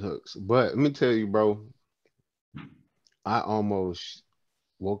because I hate hooks. But let me tell you, bro, I almost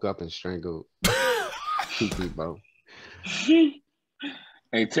woke up and strangled Kiki, bro.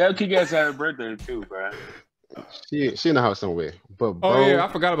 Hey, tell Kiki it's her birthday too, bro. She in the house somewhere. But bro, oh yeah,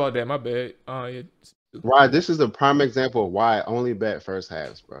 I forgot about that. My bad. Yeah. Right, this is a prime example of why I only bet first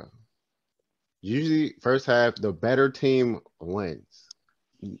halves, bro. Usually, first half, the better team wins.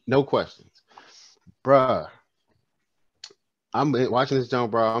 No questions. Bruh. I'm watching this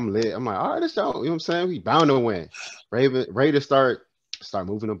jump, bro. I'm lit. I'm like, all right, this jump, you know what I'm saying? We bound to win. Raiders start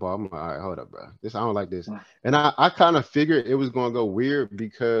moving the ball. I'm like, all right, hold up, bro. I don't like this. And I kind of figured it was going to go weird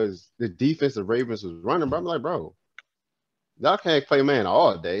because the defense of Ravens was running, bro. I'm like, bro, y'all can't play man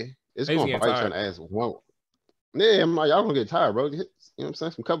all day. It's going to bite you on the ass. Won't. Yeah, I'm like, y'all going to get tired, bro. You know what I'm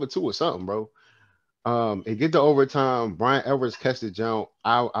saying? Some cover 2 or something, bro. It get to overtime. Brian Edwards catch the jump.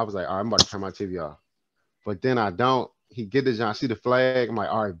 I was like, all right, I'm about to turn my TV off. But then I don't. He get the jump. I see the flag. I'm like,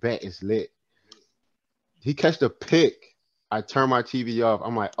 all right, bet it's lit. He catch the pick. I turn my TV off.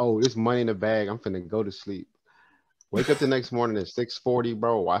 I'm like, oh, this money in the bag. I'm finna go to sleep. Wake up the next morning at 6:40,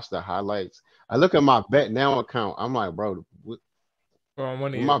 bro. Watch the highlights. I look at my bet now account. I'm like, bro, where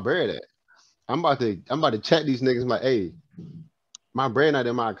my bread at? I'm about to check these niggas. I'm like, hey, my bread not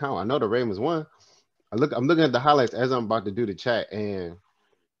in my account. I know the Ravens won. I'm looking at the highlights as I'm about to do the chat, and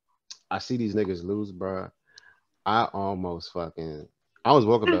I see these niggas lose, bro. I almost woke up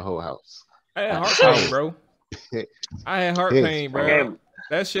the whole house. I had heart pain, bro. I had heart pain, bro.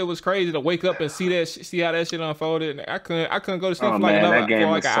 That shit was crazy to wake up and see how that shit unfolded. And I couldn't go to sleep for like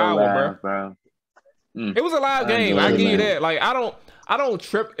an hour, bro. It was a live game. I give you that. Like I don't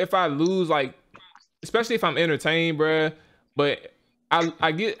trip if I lose, like especially if I'm entertained, bro. But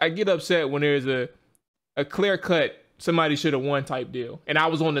I get upset when there's a clear cut somebody should have won type deal, and I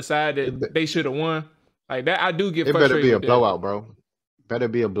was on the side that they should have won. Like that, I do get frustrated. It better be a blowout, bro. Better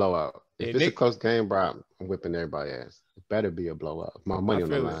be a blowout. If it's a close game, bro, I'm whipping everybody's ass. It better be a blowout. My money on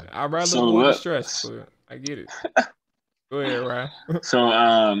the line. I'd rather avoid the stress, but I get it. Go ahead, Ryan. So,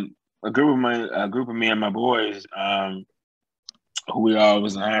 a group of me and my boys, who we all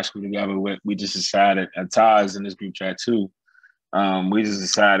was in high school together with, we just decided, and Todd's in this group chat too. We just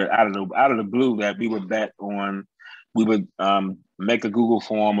decided out of the blue that we would bet on. We would make a Google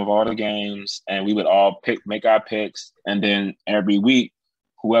form of all the games, and we would all make our picks, and then every week,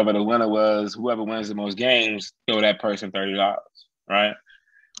 whoever the winner was, whoever wins the most games, throw that person $30, right?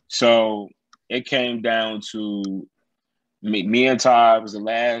 So it came down to me and Todd was the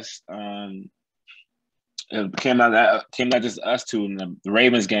last. It came not just us two, and the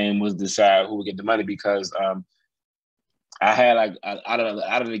Ravens game was decide who would get the money because I had like out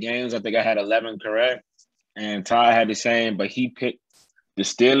of the games, I think I had 11 correct. And Ty had the same, but he picked the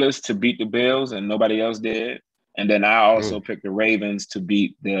Steelers to beat the Bills and nobody else did. And then I also picked the Ravens to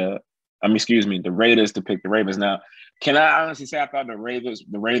beat the Raiders to pick the Ravens. Now, can I honestly say I thought the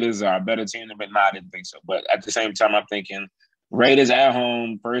Raiders are a better team than but no, I didn't think so. But at the same time, I'm thinking Raiders at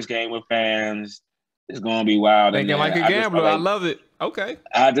home, first game with fans, it's gonna be wild. Thinking like a gambler. I love it. Okay.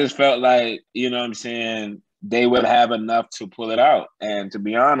 I just felt like, you know what I'm saying, they would have enough to pull it out. And to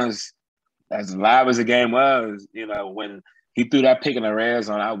be honest, as live as the game was, you know, when He threw that pick in the red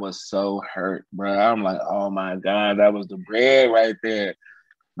zone. I was so hurt, bro. I'm like, oh my God, that was the bread right there.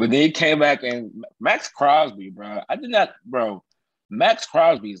 But then he came back and Max Crosby, bro. I did not, bro. Max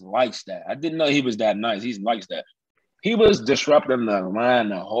Crosby's likes that. I didn't know he was that nice. He's likes that. He was disrupting the line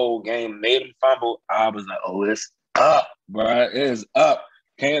the whole game, made him fumble. I was like, oh, it's up, bro. It is up.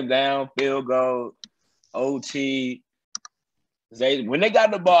 Came down, field goal, OT. When they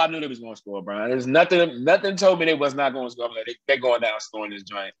got the ball, I knew they was going to score, bro. There's nothing told me they was not going to score. Like, they're going down scoring this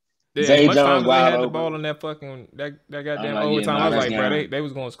joint. Yeah, Zay as much Jones time as they wide had the open. ball in that fucking that goddamn like, overtime, yeah, I was like, that's bro, game. they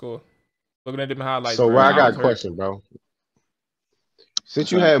was going to score. Looking at them highlights. So, bro, where I got was a hurt. question, bro.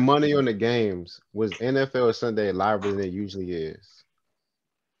 Since you had money on the games, was NFL Sunday liver than it usually is?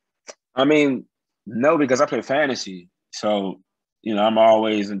 I mean, no, because I play fantasy. So, you know, I'm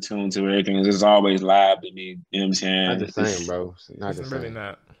always in tune to everything. It's always live to me. You know what I'm saying? Not the same, bro. Not the really same.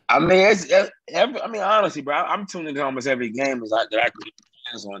 not. I mean, honestly, bro, I'm tuning into almost every game that I could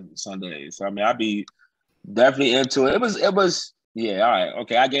fans on Sundays. So, I mean, I'd be definitely into it. It was, yeah, all right.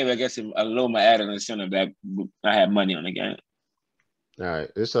 Okay, I guess, a little more added incentive that I had money on the game. All right,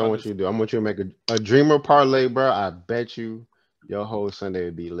 this is what I want you to do. I want you to make a dreamer parlay, bro. I bet you your whole Sunday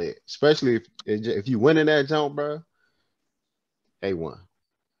would be lit. Especially if you win in that jump, bro. A1.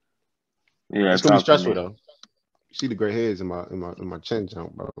 Yeah, it's gonna be stressful though. You see the gray hairs in my chin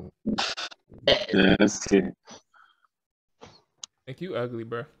jump, bro. Yeah, let's see. Think you ugly,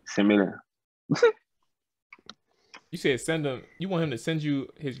 bro. Send me that. You said send him. You want him to send you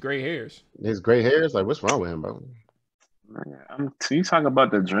his gray hairs. His gray hairs? Like, what's wrong with him, bro? You talking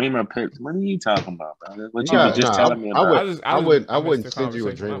about the dreamer picks? What are you talking about, bro? What you were just telling me about? I wouldn't send you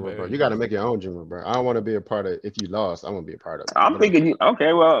a dreamer, bro. You got to make your own dreamer, bro. I don't want to be a part of. If you lost, I want to be a part of it. I'm thinking you.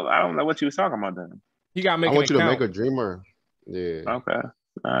 Okay, well, I don't know what you was talking about then. You got to make. I want you to make a dreamer. Yeah. Okay.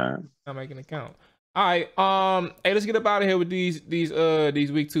 All right. I'm making an account. All right. Hey, let's get up out of here with these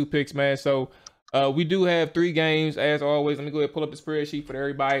week 2 picks, man. So, we do have 3 games as always. Let me go ahead and pull up the spreadsheet for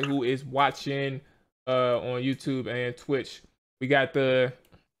everybody who is watching on YouTube and Twitch. We got the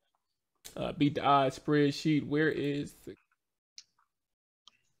beat the odds spreadsheet. Where is the?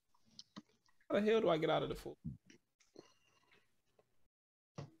 How the hell do I get out of the full?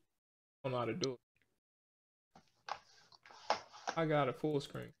 I don't know how to do it. I got a full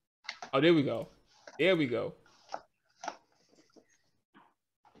screen. Oh, there we go. There we go.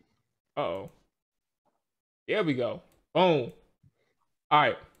 Uh-oh. There we go. Boom. All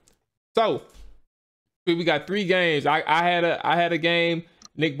right. So we got 3 games. I had a game.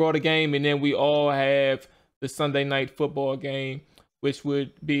 Nick brought a game, and then we all have the Sunday night football game, which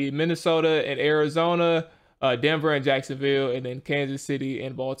would be Minnesota and Arizona, Denver and Jacksonville, and then Kansas City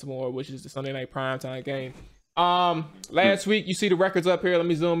and Baltimore, which is the Sunday night primetime game. Last week, you see the records up here. Let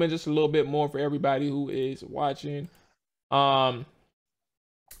me zoom in just a little bit more for everybody who is watching.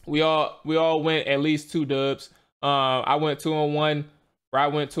 We all went at least 2 dubs. I went 2-1.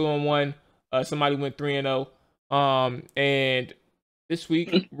 Brad went 2-1. Somebody went 3-0. And this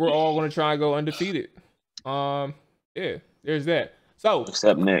week we're all gonna try and go undefeated. Yeah, there's that. So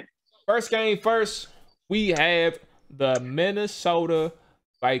except Nick. First game first, we have the Minnesota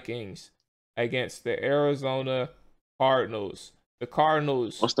Vikings against the Arizona Cardinals. The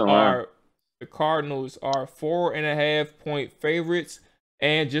Cardinals are 4.5-point favorites.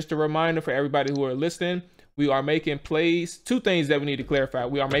 And just a reminder for everybody who are listening, we are making plays. 2 things that we need to clarify.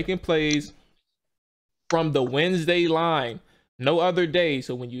 We are making plays from the Wednesday line, no other day.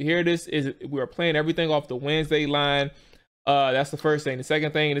 So when you hear this, we are playing everything off the Wednesday line. That's the first thing. The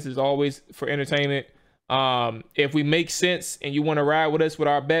second thing, this is always for entertainment. If we make sense and you want to ride with us with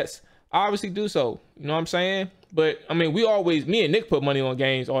our bets, obviously do so. You know what I'm saying? But I mean, me and Nick put money on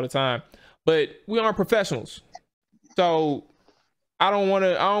games all the time, but we aren't professionals. So I don't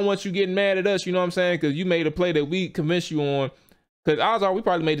want you getting mad at us. You know what I'm saying? Because you made a play that we convinced you on. Because odds are we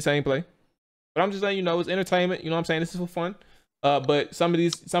probably made the same play. But I'm just letting you know it's entertainment. You know what I'm saying? This is for fun. But some of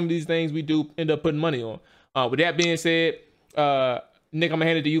these things we do end up putting money on. With that being said, Nick, I'm gonna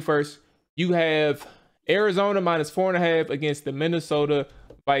hand it to you first. You have Arizona minus 4.5 against the Minnesota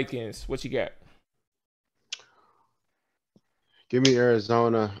Vikings. What you got? Give me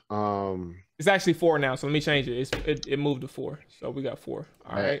Arizona. It's actually 4 now, so let me change it. It moved to 4, so we got 4.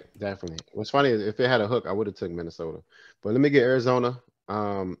 All right. Definitely. What's funny is if it had a hook, I would have took Minnesota. But let me get Arizona.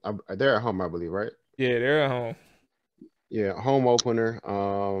 They're at home, I believe, right? Yeah, they're at home. Yeah, home opener.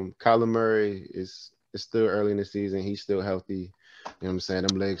 Kyler Murray is still early in the season. He's still healthy. You know what I'm saying?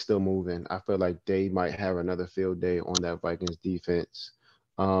 Them legs still moving. I feel like they might have another field day on that Vikings defense.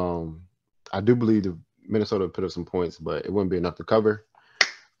 I do believe the Minnesota put up some points, but it wouldn't be enough to cover.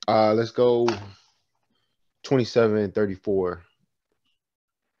 Let's go 27-34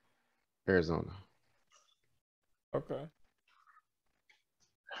 Arizona. Okay.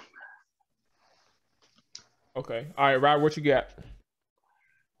 Okay. All right, Rob, what you got?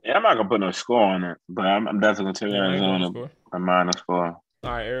 Yeah, I'm not gonna put no score on it, but I'm definitely gonna take Yeah, I ain't doing Arizona score. a -4. All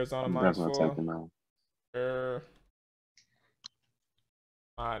right, Arizona I'm minus definitely 4. taking them.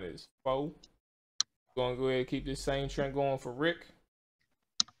 -4. Gonna go ahead and keep this same trend going for Rick.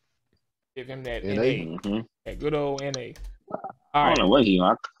 Give him that NA. Mm-hmm. That good old NA. I don't know what he.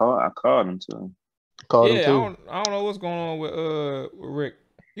 I called him too. Called him too. I don't know what's going on with Rick.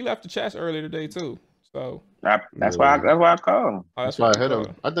 He left the chat earlier today too. So that's why I called him. Oh, that's why I hit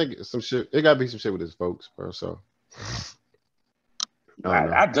him. I think it's some shit. It gotta be some shit with his folks, bro. So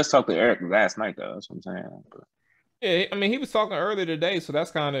I just talked to Eric last night though. That's what I'm saying. But. Yeah, I mean he was talking earlier today, so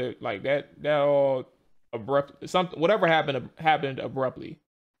that's kind of like that all abrupt. Something whatever happened abruptly.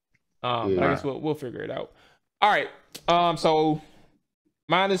 But I guess we'll figure it out. All right. So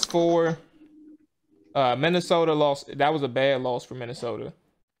 -4. Minnesota lost. That was a bad loss for Minnesota.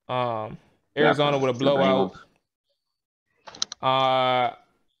 Arizona with a blowout.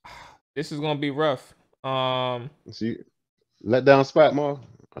 This is gonna be rough. See, let down spot, Mar.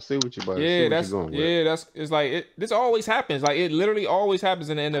 I see what you about. Yeah, it's like this always happens. Like it literally always happens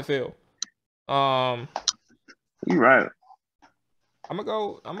in the NFL. You're right. I'm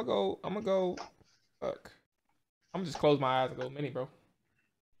gonna go. Fuck. I'm gonna just close my eyes and go mini, bro.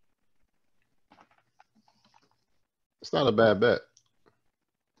 It's not a bad bet.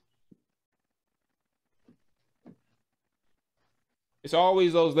 It's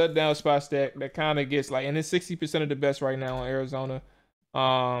always those letdown spots that kind of gets like, and it's 60% of the best right now in Arizona.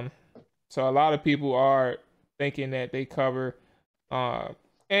 So a lot of people are thinking that they cover.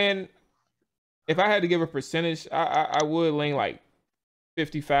 And if I had to give a percentage, I would lean like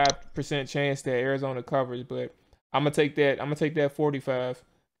 55% chance that Arizona covers, but I'm gonna take that 45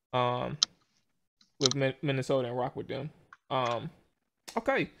 with Minnesota and rock with them.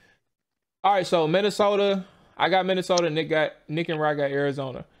 Okay. All right, so Minnesota. I got Minnesota. Nick and Rod got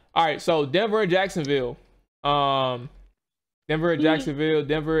Arizona. All right, so Denver and Jacksonville. Denver and Jacksonville.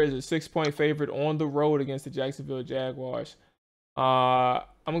 Denver is a 6-point favorite on the road against the Jacksonville Jaguars. I'm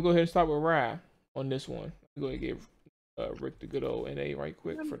gonna go ahead and start with Ryan on this one. I'm gonna give Rick the good old NA right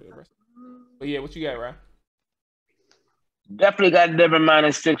quick for the rest. But yeah, what you got, Ryan? Definitely got Denver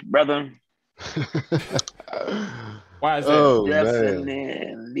 -6, brother. Why is that? Oh,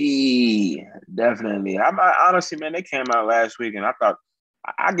 definitely. Honestly, man, they came out last week, and I thought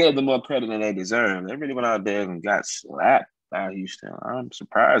I gave them more credit than they deserve. They really went out there and got slapped by Houston. I'm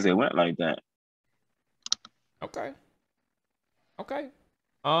surprised they went like that. Okay.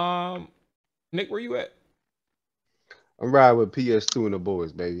 Nick, where you at? I'm riding with PS2 and the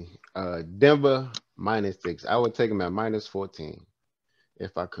boys, baby. Denver -6. I would take them at -14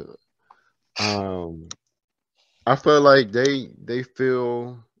 if I could. I feel like they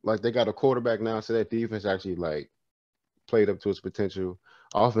feel like they got a quarterback now, so that defense actually like played up to its potential.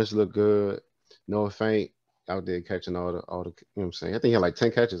 Offense looked good. Noah Fant out there catching all the you know what I'm saying. I think he had like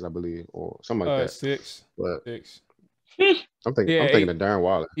 10 catches, I believe, or something like that. 6. But 6. I'm thinking of Darren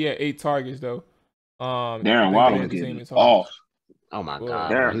Waller. Yeah, 8 targets though. Darren Waller was getting off. Oh my God,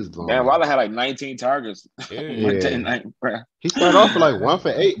 Darren Waller had like 19 targets. Yeah. He started off with like 1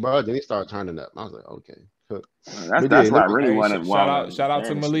 for 8, bro. Then he started turning up. I was like, okay. That's why I really wanted Waller. Shout out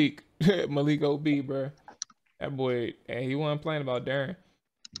to Malik. Malik OB, bro. That boy, he wasn't playing about Darren.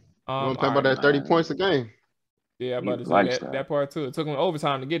 He wasn't playing about that 30 points a game. Yeah, I'm about to say that part too. It took them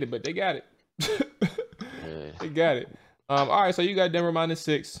overtime to get it, but they got it. They got it. All right, so you got Denver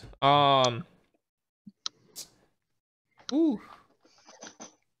 -6. I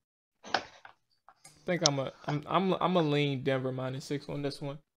think I'm gonna lean Denver -6 on this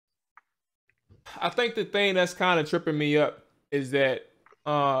one. I think the thing that's kind of tripping me up is that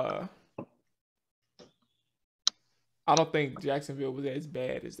I don't think Jacksonville was as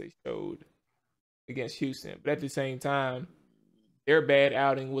bad as they showed against Houston, but at the same time, their bad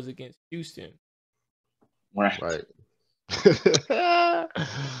outing was against Houston. Right.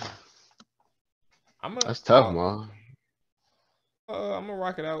 That's tough, man. I'm gonna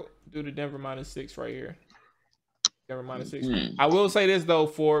rock it out. Do the Denver -6 right here. Denver -6. I will say this though,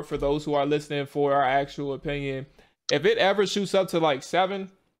 for those who are listening, for our actual opinion, if it ever shoots up to like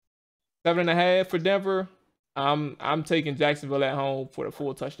 7.5 for Denver, I'm taking Jacksonville at home for the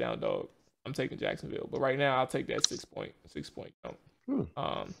full touchdown dog. I'm taking Jacksonville, but right now I'll take that 6 point jump.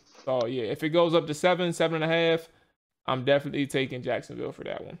 So yeah, if it goes up to 7.5, I'm definitely taking Jacksonville for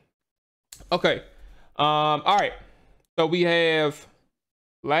that one. Okay. All right. So we have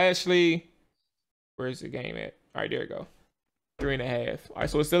Lashley Where's the game at? All right, there we go. 3.5. All right,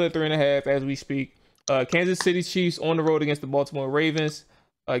 so it's still at 3.5 as we speak. Kansas City Chiefs on the road against the Baltimore Ravens.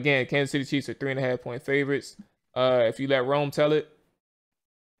 Again, Kansas City Chiefs are 3.5-point favorites. If you let Rome tell it,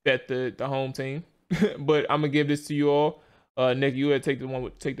 bet the home team. But I'm gonna give this to you all. Nick, you would take the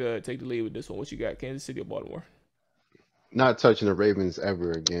lead with this one. What you got, Kansas City or Baltimore? Not touching the Ravens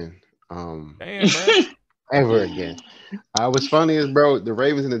ever again. Damn, bro. Ever again. What's funny is, bro, the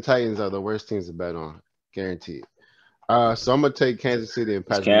Ravens and the Titans are the worst teams to bet on, guaranteed. So I'm gonna take Kansas City and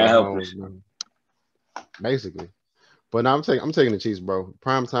Patrick Mahomes, basically. But no, I'm taking the Chiefs, bro.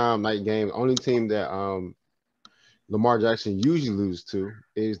 Primetime night game. Only team that Lamar Jackson usually loses to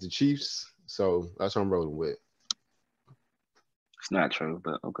is the Chiefs. So that's what I'm rolling with. It's not true,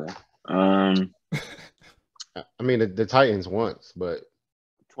 but okay. I mean the Titans once, but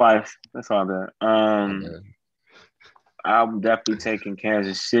twice. That's all that. I'm definitely taking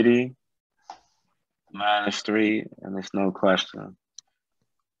Kansas City -3, and there's no question.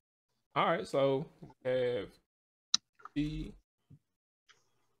 All right, so we have the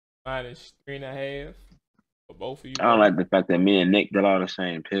 -3.5 for both of you. I don't like the fact that me and Nick did all the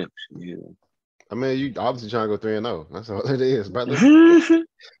same picks. Yeah. I mean, you obviously trying to go 3-0. That's all it is, brother.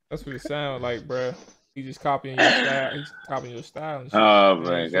 That's what it sounds like, bro. He just copying your style. He's copying your style. And shit. Oh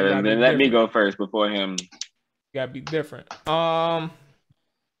man, so then let me go first before him. You gotta be different. Go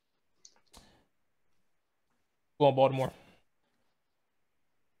on, Baltimore.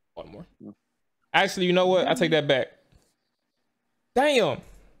 Actually, you know what? I take that back. Damn.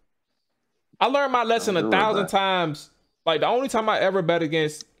 I learned my lesson 1,000 times. Like the only time I ever bet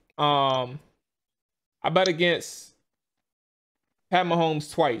against, I bet against Pat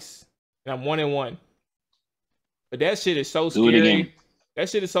Mahomes twice, and I'm 1-1. But that shit is so scary. That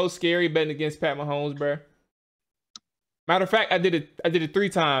shit is so scary betting against Pat Mahomes, bro. Matter of fact, I did it 3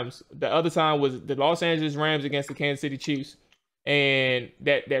 times. The other time was the Los Angeles Rams against the Kansas City Chiefs, and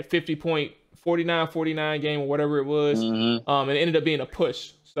that 50-point 49-49 game or whatever it was. Mm-hmm. It ended up being a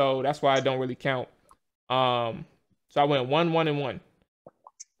push, so that's why I don't really count. So I went 1-1-1,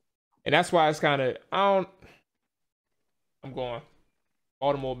 and that's why it's kind of I'm going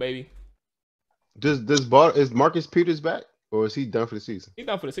Baltimore, baby. Is Marcus Peters back, or is he done for the season? He's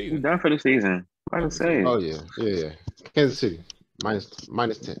done for the season. He's done for the season. What to say? Oh yeah. Kansas City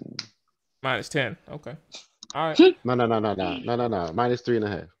 -10. -10. Okay. All right. No.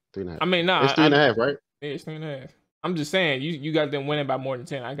 -3.5. 3.5. I mean, it's 3.5, right? Yeah, it's 3.5. I'm just saying you got them winning by more than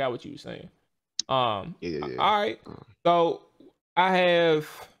 10. I got what you were saying. Yeah. All right. So I have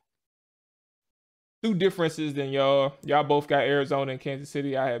 2 differences than y'all. Y'all both got Arizona and Kansas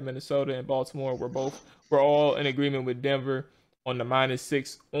City. I have Minnesota and Baltimore. We're all in agreement with Denver on the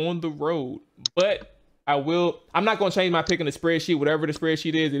 -6 on the road. But I'm not gonna change my pick on the spreadsheet. Whatever the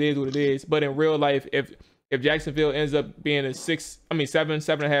spreadsheet is, it is what it is. But in real life, if Jacksonville ends up being a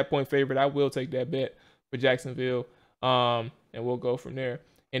 7.5 point favorite, I will take that bet for Jacksonville. And we'll go from there.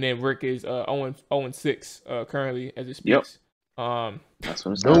 And then Rick is 0-6 currently as it speaks. Yep. That's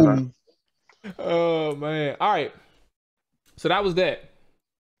what I'm saying. Oh man. All right. So that was that.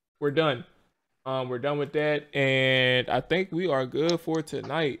 We're done. We're done with that. And I think we are good for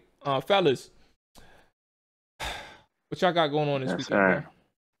tonight. Fellas, what y'all got going on this weekend, bro?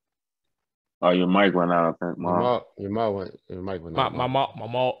 Oh, your mic went out, I think. Your mic went out. My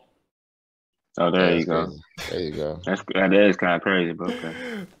malt. Oh, there you go. There you go. That is kind of crazy, but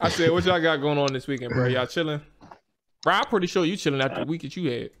okay. I said, what y'all got going on this weekend, bro? Y'all chilling? Bro, I'm pretty sure you chilling after the week that you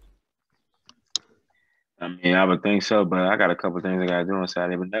had. I mean, I would think so, but I got a couple things I got to do on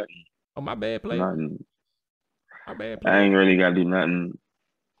Saturday, but nothing. Oh, my bad play. Nothing. My bad play. I ain't really got to do nothing.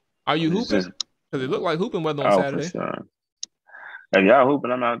 Are you hooping? Because it looked like hooping weather on Saturday. For sure. If y'all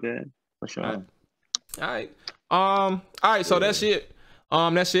hooping, I'm out there. For sure. All right. So that's it.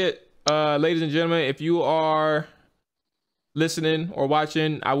 That's it. Ladies and gentlemen, if you are listening or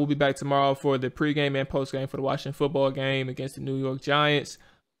watching, I will be back tomorrow for the pregame and postgame for the Washington football game against the New York Giants.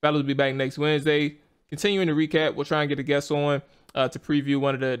 Fellas will be back next Wednesday. Continuing to recap, we'll try and get a guest on to preview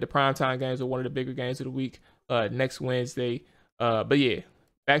one of the primetime games or one of the bigger games of the week next Wednesday. But yeah,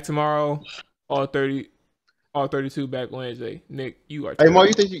 back tomorrow, all 32 back Wednesday. Nick, you are. Hey, Mo,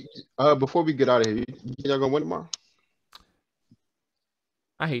 you think before we get out of here, you think y'all gonna win tomorrow?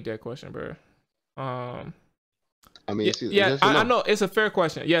 I hate that question, bro. I mean, I know it's a fair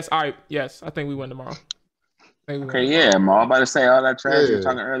question. Yes, all right. Yes, I think we win tomorrow. Okay, yeah, Mo. I'm about to say all that trash you were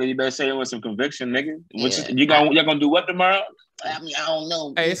talking earlier. You better say it with some conviction, nigga. Y'all gonna do what tomorrow? I mean, I don't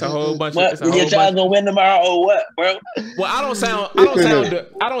know. Hey, it's a whole bunch. Y'all gonna win tomorrow or what, bro? Well, I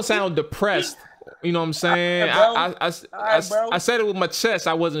don't sound depressed You know what I'm saying? I said it with my chest.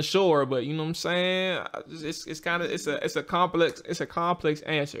 I wasn't sure, but you know what I'm saying? It's a complex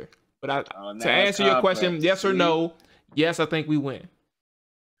answer. But to answer your question, yes or no, yes, I think we win.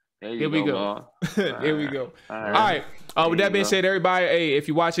 Here we go. Here we go. All right. With that being said, everybody, hey, if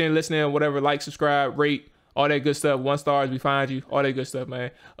you're watching, listening, whatever, like, subscribe, rate, all that good stuff. 1 star, we find you, all that good stuff,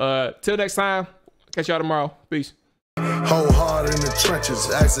 man. Till next time, catch y'all tomorrow. Peace. Whole hard in the trenches,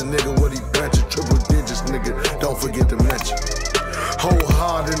 ask a nigga what he benching, triple digits, nigga, don't forget to mention. Whole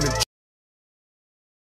hard in